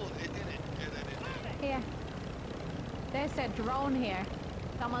 okay, cool, it did it, and then it did it. here. There's a drone here.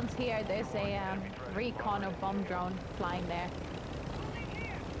 Someone's here. There's a recon or bomb drone flying there.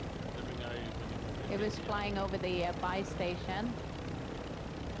 It was flying over the buy station.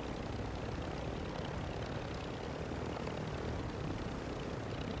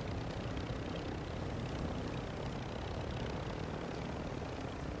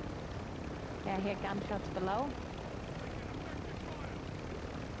 Yeah, I hear gunshots below.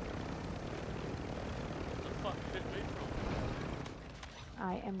 The fuck hit me from?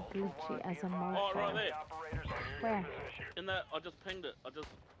 I am Gucci as a Oh, mofo. right there. Operators are near Where? your position. In that, I just pinged it. On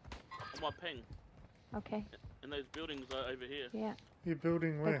my ping. Okay. In those buildings over here. Yeah. You're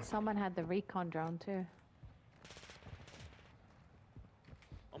building where? But someone had the recon drone too.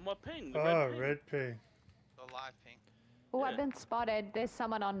 On my ping. The Oh, red ping. red pig. The live ping. Oh, Yeah. I've been spotted. There's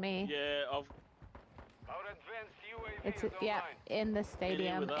someone on me. Yeah, I've. Out advanced UAV It's is yeah, online. in the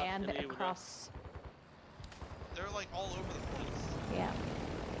stadium with us, and any with us. across. They're like all over the place. Yeah.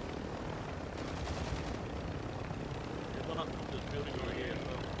 There's one up this building over here. So.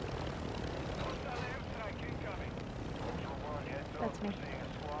 Hostile airstrike incoming. Ultra One, heads up. That's me. We're seeing a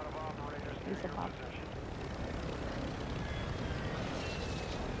squad of operators near He's a your pop. position.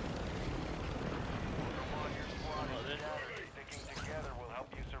 Ultra One, your squad Right is there. scattered. Sticking together will help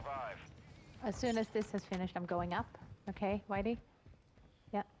you survive. As soon as this is finished, I'm going up. Okay, Whitey?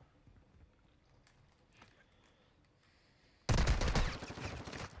 Yeah.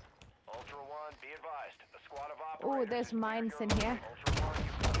 Ultra One, be advised. A squad of Oh, operators. there's is near mines your in location. here. Ultra One,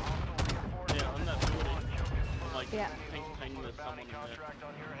 you've got hostile reinforcements. Yeah, on that building. Like, Yeah. ping, ping, Put a there's someone bounty in there. contract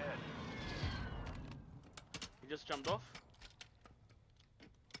on your head. He just jumped off.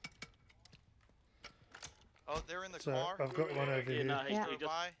 Oh, they're in the So car. I've got one over Yeah, here. no, he, Yeah. he Over just.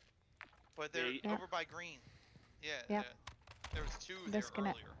 by, but they're Yeah. over by green. Yeah. Yeah. There was two This there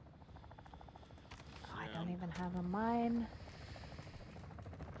gonna- earlier. I Yeah. don't even have a mine.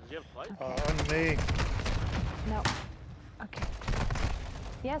 Does he have a plate? On me. No. Okay.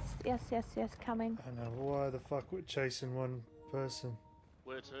 Yes, yes, yes, yes, coming. I know, why the fuck we're chasing one person?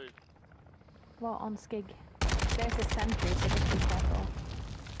 Where to? Well, on Skig. There's a sentry, so just be careful.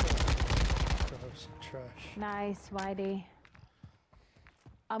 Drive some trash. Nice, Whitey.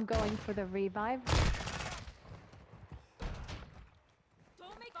 I'm going for the revive. Have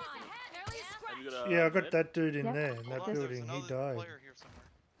you got a Yeah, I got med? that dude in Yep. there, in Hold that on, there's building. He another died. player here somewhere.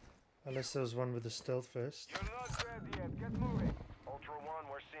 Unless there was one with the stealth vest. You're not dead yet. Get moving. Ultra One,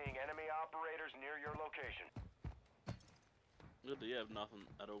 we're seeing enemy operators near your location. Good that you have nothing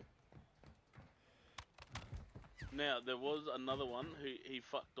at all. Now, there was another one who he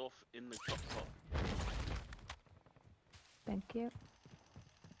fucked off in the top. Thank you.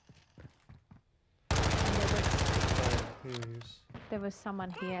 And there was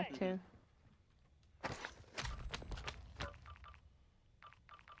someone here too.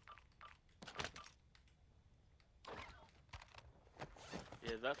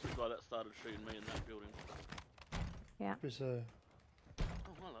 Yeah, that's the guy that started shooting me in that building. There's a... Oh,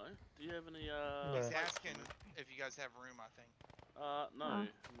 hello. Do you have any, No. He's plates asking for me? if you guys have room, I think. No. Oh.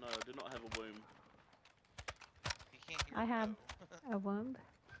 No, I do not have a womb. He can't hear I have no. a wound.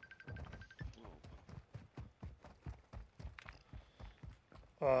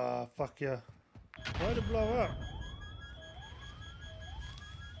 Oh. Ah, fuck yeah. Why'd it blow up?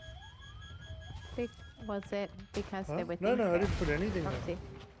 Was it because Huh? they were No, things no, I there? didn't put anything there. Oopsie.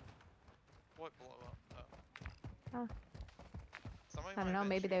 What blow up? Oh. Somebody I don't might know, have been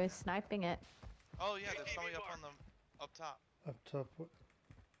maybe they shooting were sniping it. it. Oh yeah, there's somebody up on the up top. Up top. What?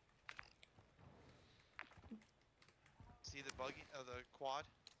 See the buggy? The quad?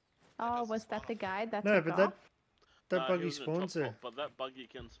 Oh, doesn't was spawn that the up guy that No, took but off? that No, he buggy was in the top spawns there. top, but that buggy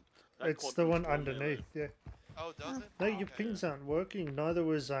can. That It's quad the can one spawn there, underneath, yeah. Oh, does it? No, Oh, your okay. pings aren't working. Neither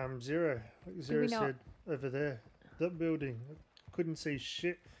was Zero. Like Zero we not- said over there. That building. I couldn't see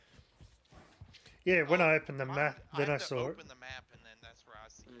shit. Yeah, when Oh, I opened the mine- map, then I have to saw it. open the map and then that's where I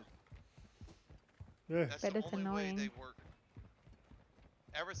see it. Yeah. That's But the it's only way they annoying. work.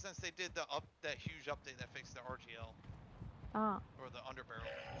 Ever since they did that huge update that fixed the RTL. Ah. Or the underbarrel.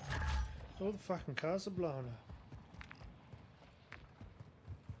 All the fucking cars are blown up.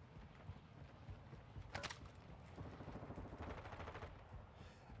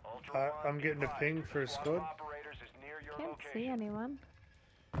 Ultra One, I'm be getting a advised, ping for a squad of squad. operators is near your Can't see location. anyone.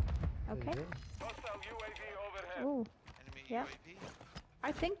 There you Okay. go. Hostile UAV overhead. Ooh. Enemy Yep. UAV.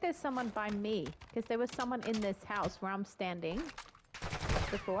 I think there's someone by me because there was someone in this house where I'm standing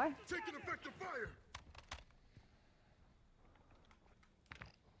before. Taking effective fire.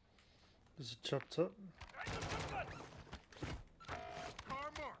 There's a chopped up.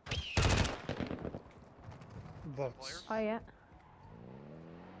 Car mark. Bots. Oh yeah.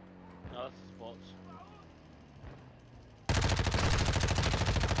 No, that's the spots.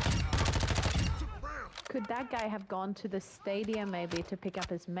 Took round. Could that guy have gone to the stadium maybe to pick up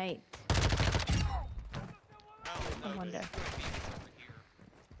his mate? No, no, wonder. this UAV is over here.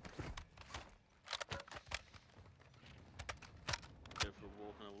 Go for a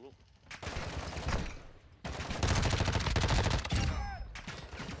walk and have a look.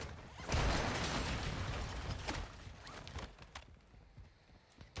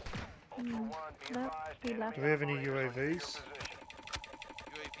 Ultra One, be no, advised, he enemy left. Do we have any operators are near your UAVs? position.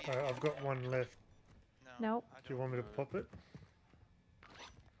 UAV. I've got one left. No. Nope. I Do you don't. want me to pop it?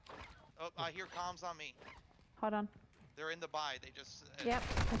 Oh, I hear comms on me. Hold on. They're in the buy. They just. Yep.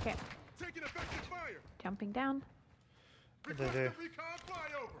 Okay. Taking effective fire. Jumping down. They're Request there. a recon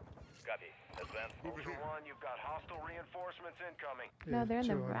flyover. Copy. Advance. Over Ultra here. One, you've got hostile reinforcements incoming. No, they're in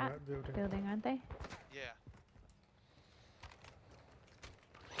the two on rat that building. building, aren't they? Yeah.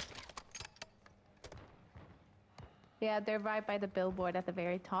 Yeah, they're right by the billboard at the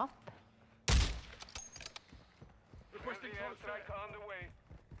very top. Requesting Friendly close airstrike air. on the way.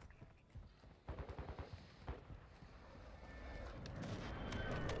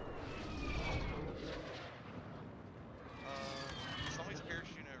 Somebody's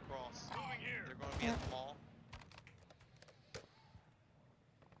parachuting across. Moving here. They're going to be at the mall.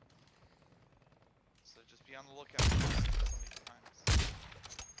 So just be on the lookout. Somebody's behind us.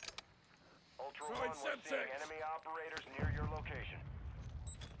 Ultra Throwing One, we're seeing Semtex. enemy operators near your location.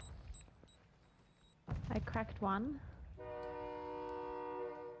 I cracked one.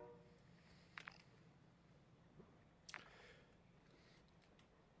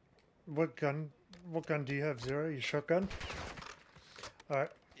 What gun? What gun do you have, Zero? Your shotgun?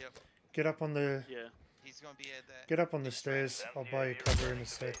 Alright, Yep. get up on the Yeah. He's going to be at that. get up on the stairs. I'll buy you cover in a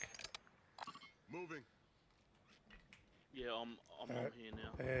sec. Moving. Yeah, I'm on Alright. here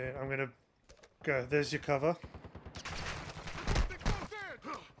now. And I'm gonna go. There's your cover. Requesting close air. I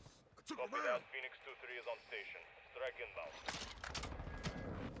took a round. Phoenix 2-3 is on station. Strike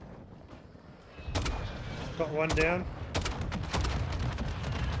inbound. Got one down.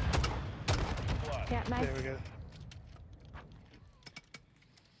 Yeah, nice. There we go.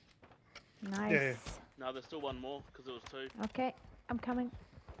 Nice. Yeah. No, there's still one more because there was two. Okay, I'm coming.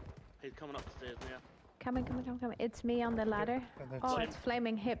 He's coming up the stairs now. Coming. It's me on the ladder. And that's Oh, it. it's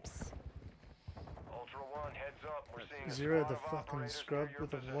flaming hips. Ultra One, heads up. We're seeing a Zero squad the of fucking operators scrub near your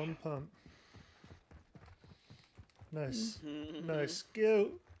with a position. one pump. Nice. Nice skill.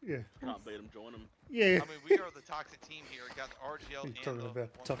 Yeah. Can't beat him, join him. Yeah. I mean, we are the toxic team here. We got the RGL You're and talking the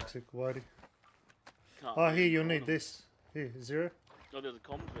about one toxic Whitey. Can't Oh, beat here, him, you'll join need him. this. Here, Zero. Oh, there's a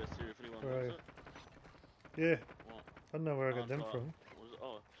comms vest here if anyone Where are wants you? it. Yeah. What? I don't know where I got Oh, them it's from. What was it?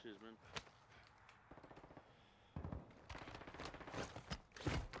 Oh, cheers, man.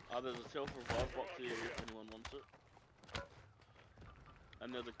 There's a self-revive box here if anyone wants it.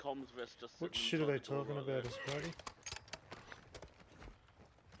 And there's a comms vest just What sitting shit are they inside the door talking right about, there. us, Whitey?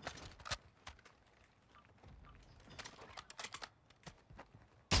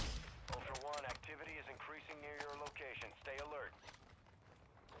 Ultra One, activity is increasing near your location. Stay alert.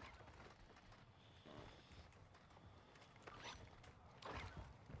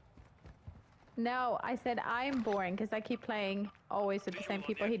 No, I said I'm boring because I keep playing always with the same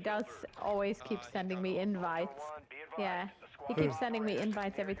people. He does always keep sending me invites. Ultra One, be advised. Yeah, a he squad keeps of sending me operators is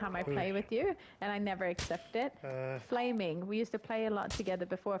invites near every your time I location. play with you, and I never accept it. Uh, Flaming, we used to play a lot together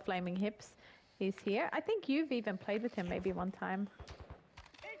before Flaming Hips. He's here. I think you've even played with him maybe one time.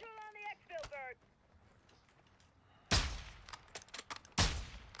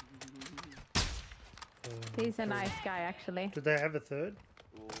 He's a nice guy, actually. Did they have a third?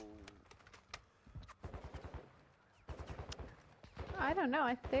 Ooh. I don't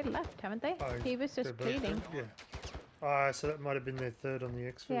know. They left, haven't they? Oh, He was they're just both pleading. dead? Yeah. So that might have been their third on the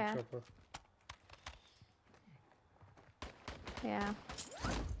X-Field Yeah. chopper. Yeah.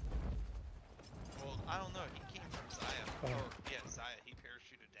 Well, I don't know. He came from Zaya. Oh. Or, yeah, Zaya. He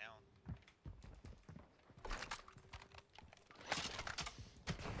parachuted down.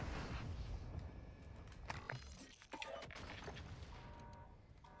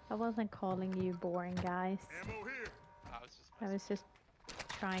 I wasn't calling you boring, guys. Ammo here. I was just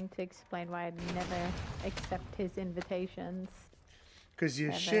trying to explain why I'd never accept his invitations. Because you're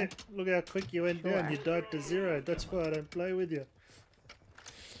Ever. shit. Look how quick you went down. Sure. You died to 0. That's why I don't play with you.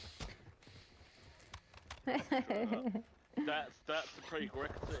 That's the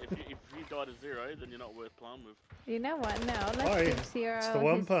prerequisite. If you die to 0, then you're not worth playing with. You know what? No, let's Oh, yeah. give Zero It's the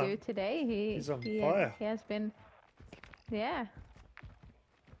one his pump. due today. He's on he fire. He has been, yeah.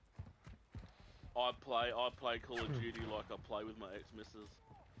 I play Call of Duty like I play with my ex-missus.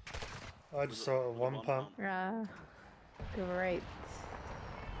 I just saw a 1 pump. Great.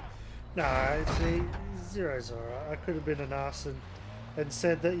 Nah, see, 0's alright. I could have been an arse and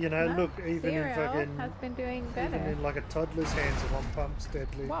said that, you know, No, look, even in Zero fucking, has been doing even better. in like a toddler's hands, a 1 pump's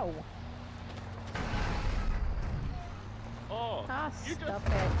deadly. Whoa. Oh, Ah, you stop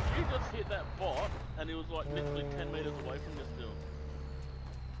just it. you just hit that bot, and he was like literally 10 meters away from you still.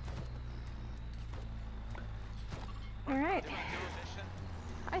 Alright. Did we do a mission?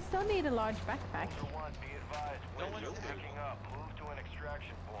 I still need a large backpack. Ultra One, be advised. No Wind one's is here. picking up. Move to an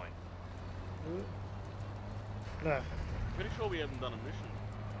extraction point. No, Pretty sure we haven't done a mission.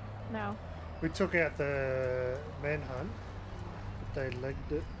 No. we took out the manhunt, but they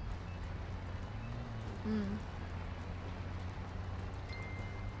legged it. Mm.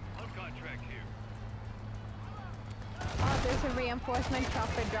 On contract here. Oh, there's a reinforcement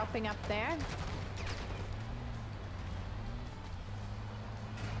chopper dropping up there.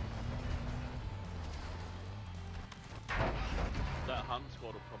 That hunt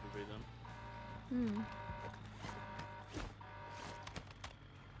squad will probably be them. Hmm.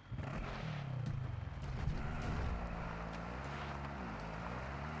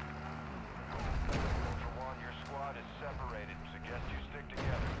 Ultra One, your squad is separated. Suggest you stick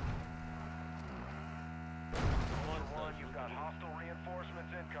together. Ultra One, you've got hostile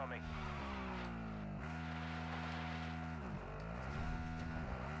reinforcements incoming.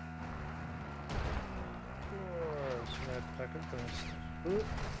 Oh, it's mad packet burst. Ooh.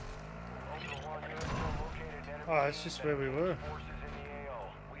 Ultra One, you have still located enemy Oh, it's just where we were. forces in the AO.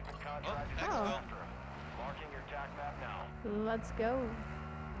 We've been contracted to thanks, go Phil. after 'em. Marking your TAC map now. Let's go.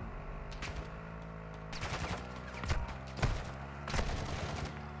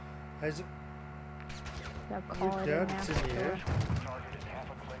 Has it They'll call moved it in out? It's in the after. air. Target is half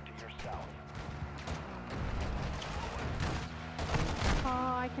a click to your south.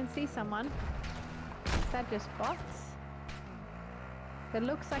 Oh, I can see someone. Is that just bots? It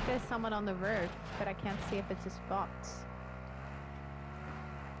looks like there's someone on the roof, but I can't see if it's just bots.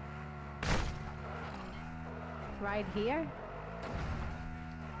 Right here?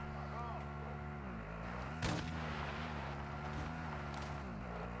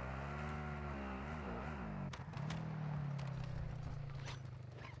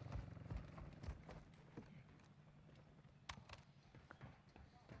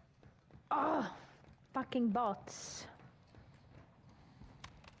 Oh, fucking bots.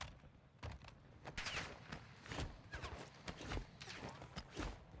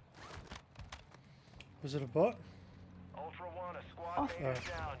 Was it a bot? Ultra One, a squad Oh. mate is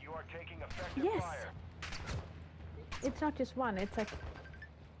down. You are taking effective Yes. fire. It's not just one, it's like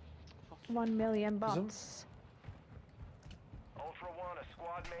 1 million bots. Ultra One, a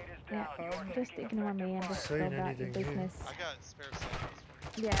squad mate is Yeah, down. You are just taking ignore me and effective just fire. go Seen about your anything here? business. I got spare seconds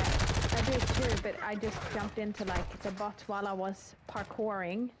for you. Yeah, I did too, but I just jumped into like the bot while I was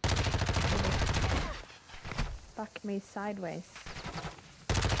parkouring. And it fucked me sideways.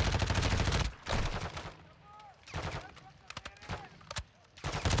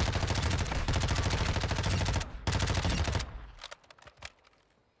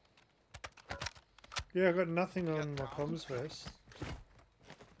 Yeah, I got nothing on my got comms vest.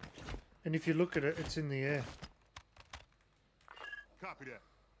 And if you look at it, it's in the air. Copy that.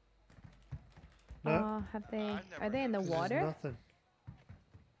 No, Oh, have they? I've Are never they in the noticed. there's water? nothing.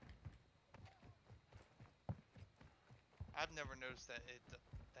 I've never noticed that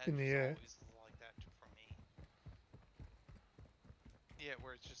that In the is air. always like that for me. Yeah,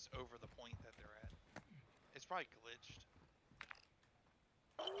 where it's just over the point that they're at. It's probably glitched.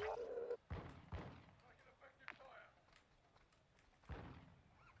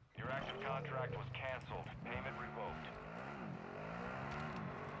 Your active contract was canceled. Payment revoked.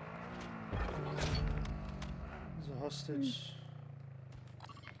 There's a hostage.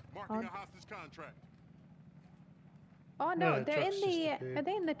 Marking Oh. a hostage contract. Oh No, no, the they're in truck's just the. appeared. Are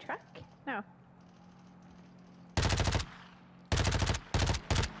they in the truck? No.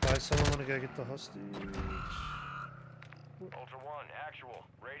 Right, someone want to go get the hostage? Ultra One, actual.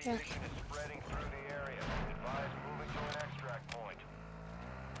 Radiation is spreading through the area. Advise moving to an extract point.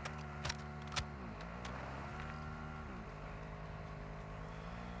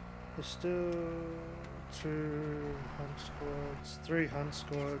 There's still 2 hunt squads, 3 hunt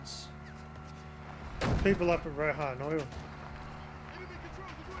squads. People up at Rohan Oil. Enemy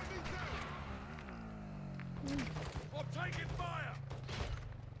controls the UAV down. I'm taking fire.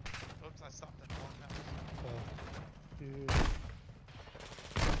 Oops, I stopped at the wrong house. You...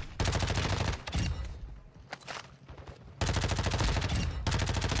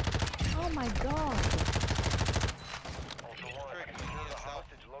 Oh my god. Ultra One, secure the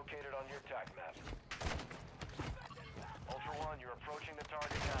hostage located on your TAC map. Ultra One, you're approaching the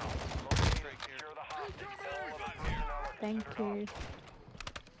target now. Locate and secure the hostage. All of the personnel are Thank considered you. hostile.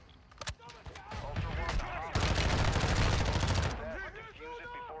 Ultra One, the hostage. Defuse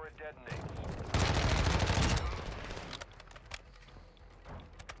it before it detonates.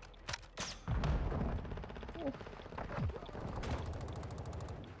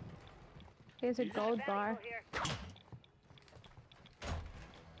 Here's a gold bar.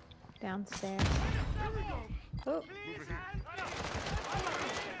 Downstairs. Oh.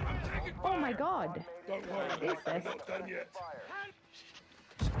 Oh my god. Don't worry, Jesus. I'm not done yet.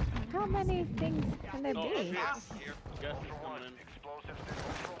 How many things can there Oh, be? shit. Gas is here. Gas is Ultra One, coming in. explosives.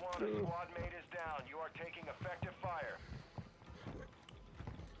 Ultra One, a squad mate is down. You are taking effective fire.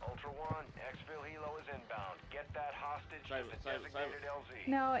 Ultra One, exfil helo is inbound. Get that hostage Save to it, the save it, save it. designated LZ.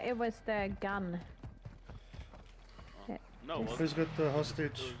 No, it was the gun. No, it wasn't. Who's got the It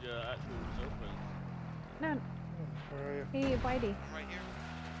hostage? was actual self-defense. No, Where are you? hey, Whitey. Right here.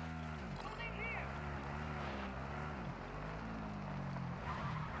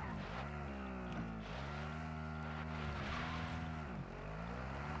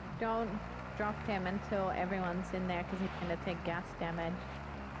 Don't drop him until everyone's in there because he's gonna take gas damage.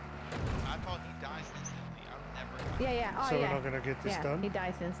 I thought he dies instantly. I've never. Yeah, yeah. Oh, So yeah. we're not gonna get this yeah, done? he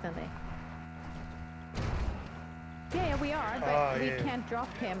dies instantly. Yeah, yeah, we are, but Ah, we yeah. can't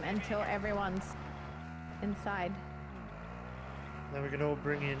drop him until everyone's inside. Then we can all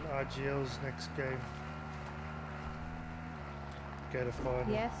bring in RGL's next game. Go to final.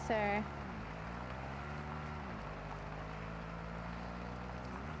 Yes, sir.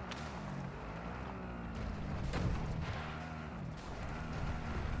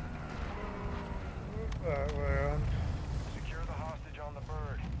 Alright, we're on. Secure the hostage on the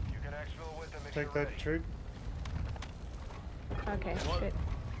bird. You can exfil with them if Take you're that, ready. Trig. Okay, What? good.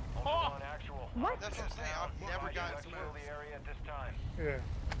 Ultra One, actual. What? That's what I'm saying. I've never You gotten exfil somewhere. the area at this time. Yeah.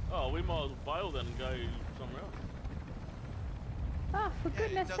 Oh, we might as well bail then and go somewhere else. Oh, for Yeah,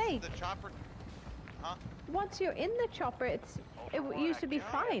 goodness doesn't sake. The chopper. Huh? Once you're in the chopper, it Ultra One, used to be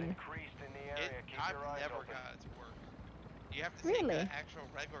activity has fine. increased in the area. Keep I've your eyes never open. got it to work. You have to Really? take the actual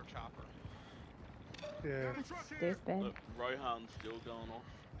regular chopper. Yeah. Stupid. Look, Rohan's still going off.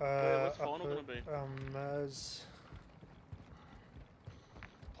 up what's final gonna at, be? Maz.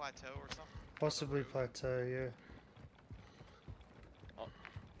 Plateau or something. Possibly Plateau, yeah. Oh.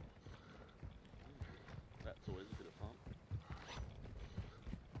 That's always a bit of fun.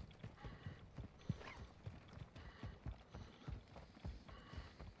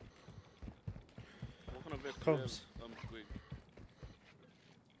 What kind of vest do you have, Comms. Squig?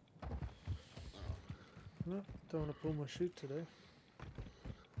 No, don't want to pull my shoot today.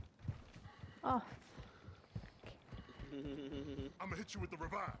 Oh, I'm gonna hit you with the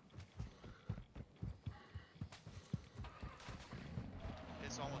revive.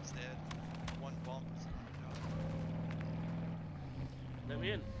 It's almost dead. One bump is enough. Let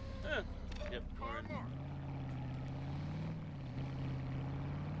me in. Yep, we're in.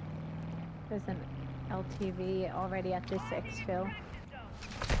 there's an LTV already at this exfil.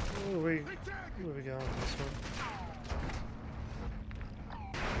 Oh, where are we going with this one?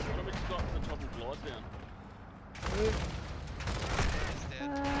 What have we just got to the top of glide down? It's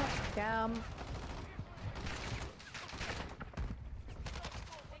dead. Damn.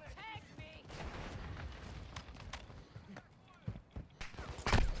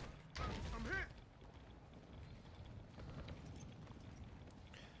 I'm hit.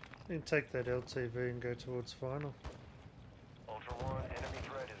 You can take that LTV and go towards final. Ultra One, enemy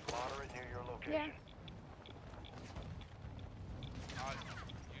threat is moderate near your location. Yeah.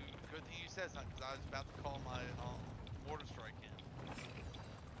 Good thing you said something, because I was about to call my mortar strike in.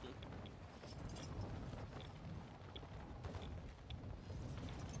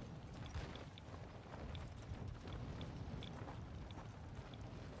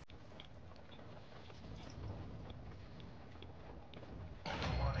 Ultra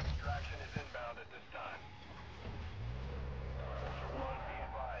One, extraction is inbound at this time. Ultra One, be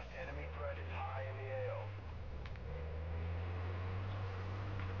advised, enemy threat is high in the AO.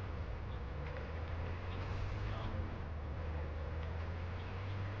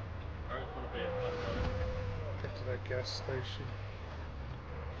 that gas station.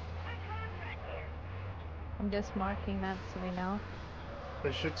 I'm just marking that so we know.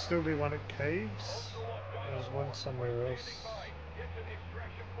 There should still be one at Caves. There's one somewhere else.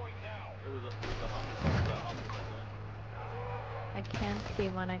 There's a Hummer there. I can't see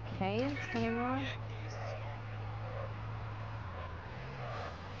one at Caves anymore. Yeah, Keys.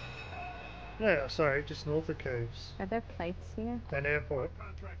 Yeah, sorry, just north of Caves. Are there plates here? An airport.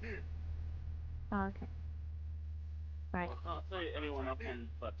 Oh, okay. Right. I can't see anyone up on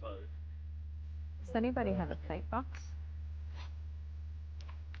plateau. Does anybody have a plate box?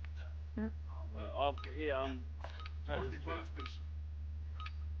 No? I've here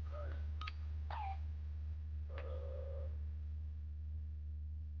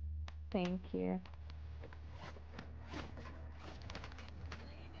Thank you.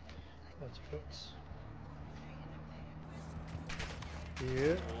 That's bits.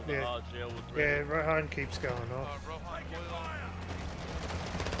 Yeah, all the yeah. RGL was Yeah, ready. Rohan keeps going off. Rohan, oil.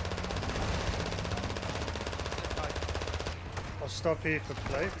 I'll stop here for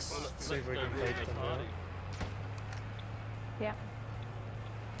plates. See if we can plate them out. Yeah.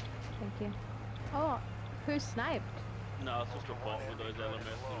 Thank you. Oh, who sniped? No, it's just a bot with those LMS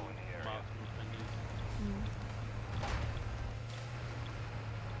and marksman thingies. Mm.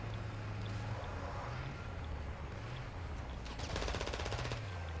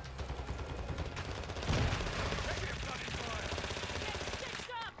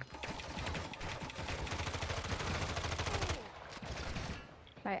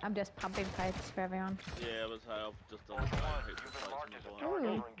 Right, I'm just pumping plates for everyone. Yeah, it was how I've just done the same. Hit the You've been place marked in as the a blind.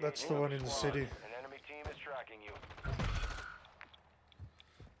 target Ooh. for That's the engaging one in the squad. city. An enemy team is tracking you.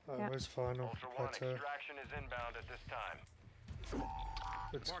 Oh, Yeah. where's final? Ultra One, Plateau. extraction is inbound at this time.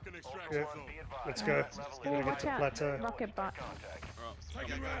 Let's, Marking Ultra extraction Yeah. One, be zone. advised. let's Oh, go. Threat level is Gotta get watch to out. plateau. Rocket bot. Contact. Right, We Taking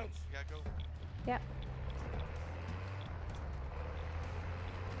gotta go. rounds. We gotta go. Yep.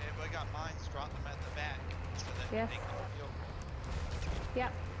 Everybody got mines, drop them at the back so that Yes. they can feel.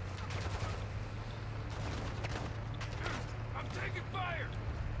 Yep. I'm taking fire.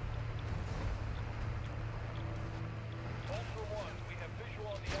 Ultra One, we have visual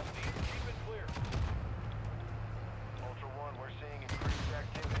on the enemy. Keep it clear. Ultra One, we're seeing increased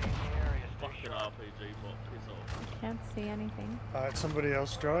activity in the area. Stay fucking sharp. RPG bot, piss off. Can't see anything. Alright, somebody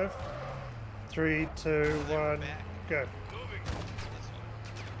else drive. 3, 2, 1, go. Moving. This way.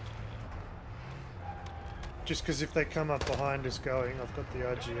 Just because if they come up behind us going, I've got the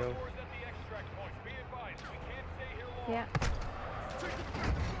RGL. Scores at the extract point. Be advised, we can't stay here long. Yeah.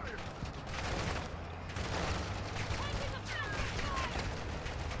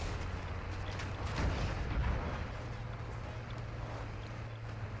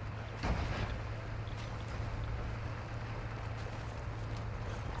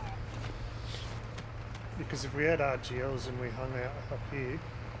 Because if we had RGLs and we hung out up here,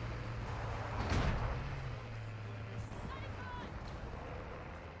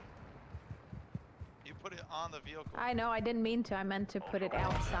 You put it on the vehicle. I know, I didn't mean to. I meant to put it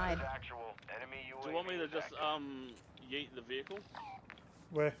outside. Actual. Enemy Do you want me to UAV is just active. yeet the vehicle?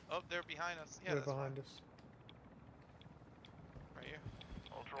 where? Oh, they're behind us. Yeah, They're that's behind fine. us. Right here.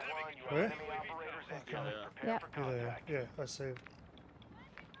 Ultra One, you have Where? enemy operators Yeah, inbound. they are. Prepare Yep. for Yeah, they are. contact. Yeah, I see them.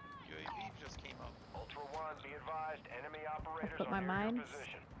 UAV just came up. Ultra One, be advised, enemy operators put are my near your mines.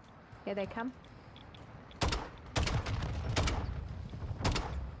 position. Here they come.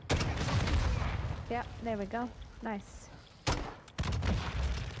 Yep, there we go. Nice. Look,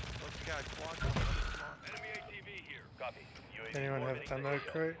 you got a quad. Enemy ATV here. Copy. UAV Anyone have orbiting ammo the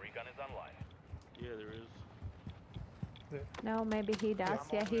crate? Recon is online. Yeah, there is. No, maybe he does. I'm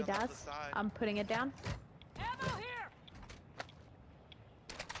Yeah, all the he way on the other does. side. I'm putting it down.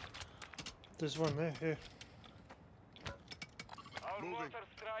 There's one there, yeah. Our Moving. mortar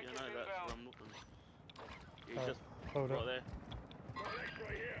strike Yeah, is no, that's inbound. what I'm looking. He's Oh, just hold right up. there.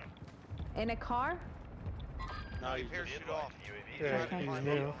 In a car? No, he he's just, parachute off. Yeah, Trying to Okay. he's find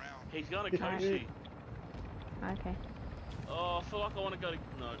near. people around. he's gonna Yeah. Koshi. Okay. Oh, I feel like I want to go to...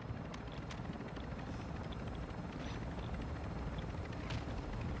 No.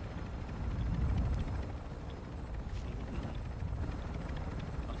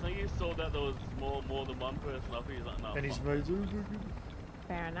 I think he saw that there was more than one person up. He's like, no. And he's fuck. moved.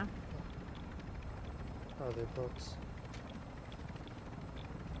 Fair enough. Oh, they're bots.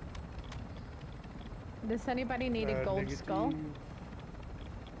 Does anybody need a gold negative. skull?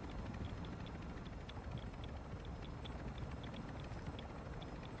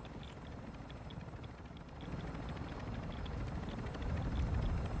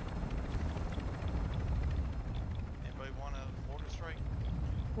 Anybody want a mortar strike?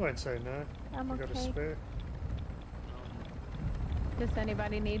 Won't say no. I'm We got a okay. spare. Does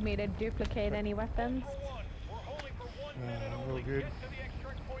anybody need me to duplicate any weapons? All good.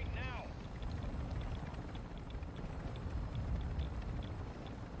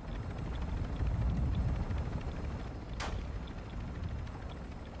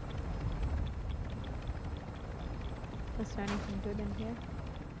 Is there anything good in here?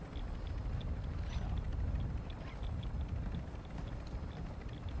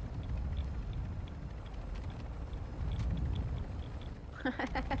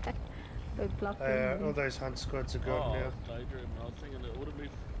 Big block All those hunt squads are gone now. Daydream. I was thinking it would have been.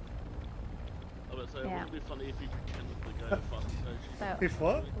 I was saying it Yeah. would be funny if you pretended to go to fucking Koshi. So, If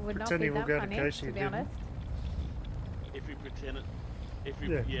what? it would not Pretending be we'll that go funny, to Koshi, to be didn't. honest. If you pretended,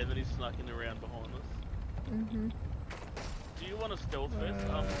 Yeah. then he's snucking around behind us. Mm-hmm. Do you want to stealth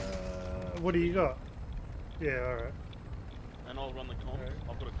first? What do you got? Yeah, alright. And I'll run the comms. Alright.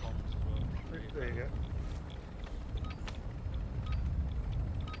 I've got a comms as well. There you go.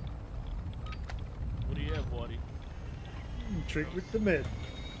 What do you have, Whitey? Trick with the med.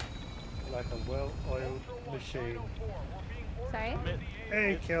 Like a well-oiled machine. Sorry?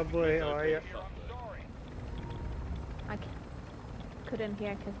 Hey, cowboy, how are you? I couldn't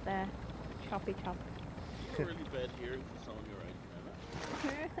hear because the choppy chop. You've got really bad hearing for someone your age,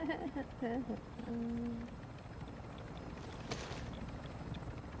 man.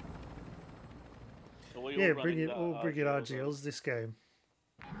 So we all Yeah, running bring it, the all bring it RGLs, RGLs this game.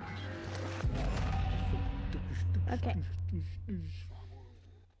 Okay.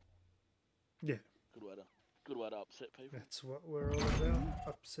 Yeah, Good way to upset people. that's what we're all about.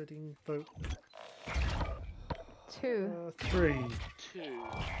 Upsetting folk. 2. 3. 2.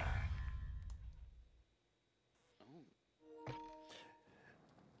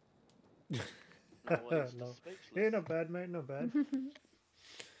 No, Whitey's No. just speechless. Yeah, not bad, mate, not bad.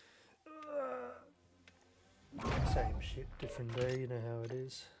 Same shit, different day, you know how it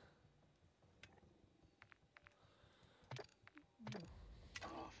is.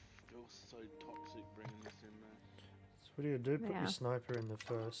 Oh, feels so toxic bringing this in, man. So what do you do? Put Yeah. your sniper in the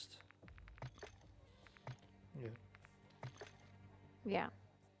first. Yeah. Yeah.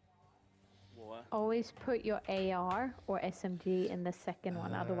 Why? Always put your AR or SMG in the second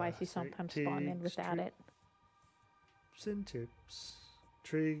one, otherwise you so sometimes spawn in tigs, without it. Tips and tips.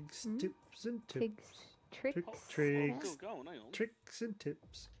 Trigs, tips and tips. Pigs. Tricks. Oh, Tricks. still going, hang on. Tricks and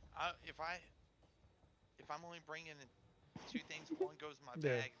tips. If I'm only bringing 2 things, one goes in my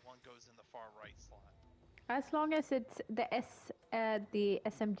Yeah. bag, one goes in the far right slot. As long as it's the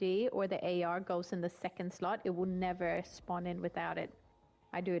SMG or the AR goes in the second slot, it will never spawn in without it.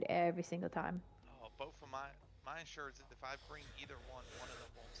 I do it every single time. Oh, both of my insureds, if I bring either one of them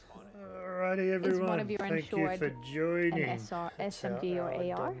won't spawn in. Alrighty, everyone. one of your Thank you for insured joining. An SR, That's SMG or our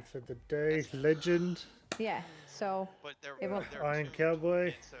AR. done for the day. Legend, Yeah, so But they're, It will- they're Iron tuned,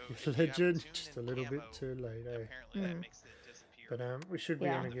 Cowboy, and so if you have Legend. tuned Just a and little bit camo, too late, eh? Apparently that makes it disappear. But we should be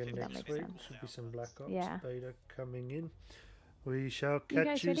Yeah, on again that next makes week. sense. Should be some Black Ops Yeah. beta coming in. We shall You catch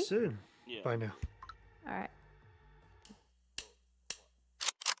guys you ready? soon. Yeah. Bye now. alright.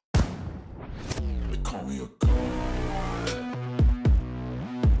 They call me a god.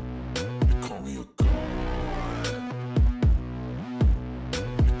 They call me a god.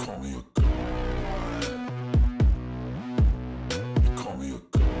 They call me a god. They call me a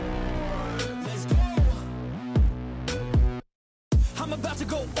god. Let's go. I'm about to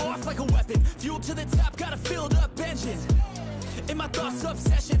go off like a weapon. Fuel to the top, got a filled up engine. In my thoughts,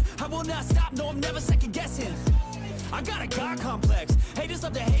 obsession. I will not stop, no, I'm never second guessing. I got a God complex. Haters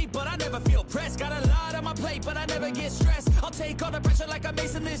love to hate, but I never feel pressed. Got a lot on my plate, but I never get stressed. I'll take all the pressure like I'm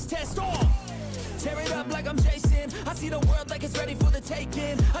acing this test. Oh! Tear it up like I'm Jason. I see the world like it's ready for the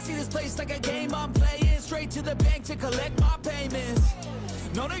taking. I see this place like a game I'm playing. Straight to the bank to collect my payments.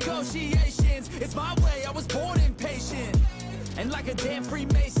 No negotiations, it's my way, I was born impatient. And like a damn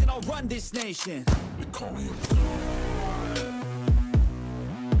Freemason, I'll run this nation. They call me a god.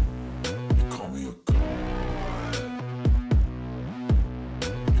 They call me a god.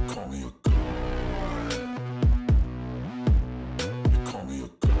 They call me a god. They call me a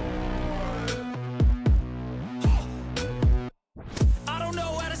god. I don't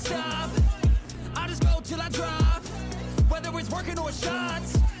know how to stop. I just go till I drop. Whether it's working or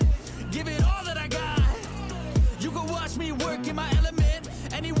shots, give it all that I got. You can watch me work in my element.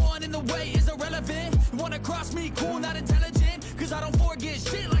 Anyone in the way is irrelevant. You wanna cross me, cool, not intelligent. Cause I don't forget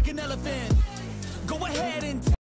shit like an elephant. Go ahead and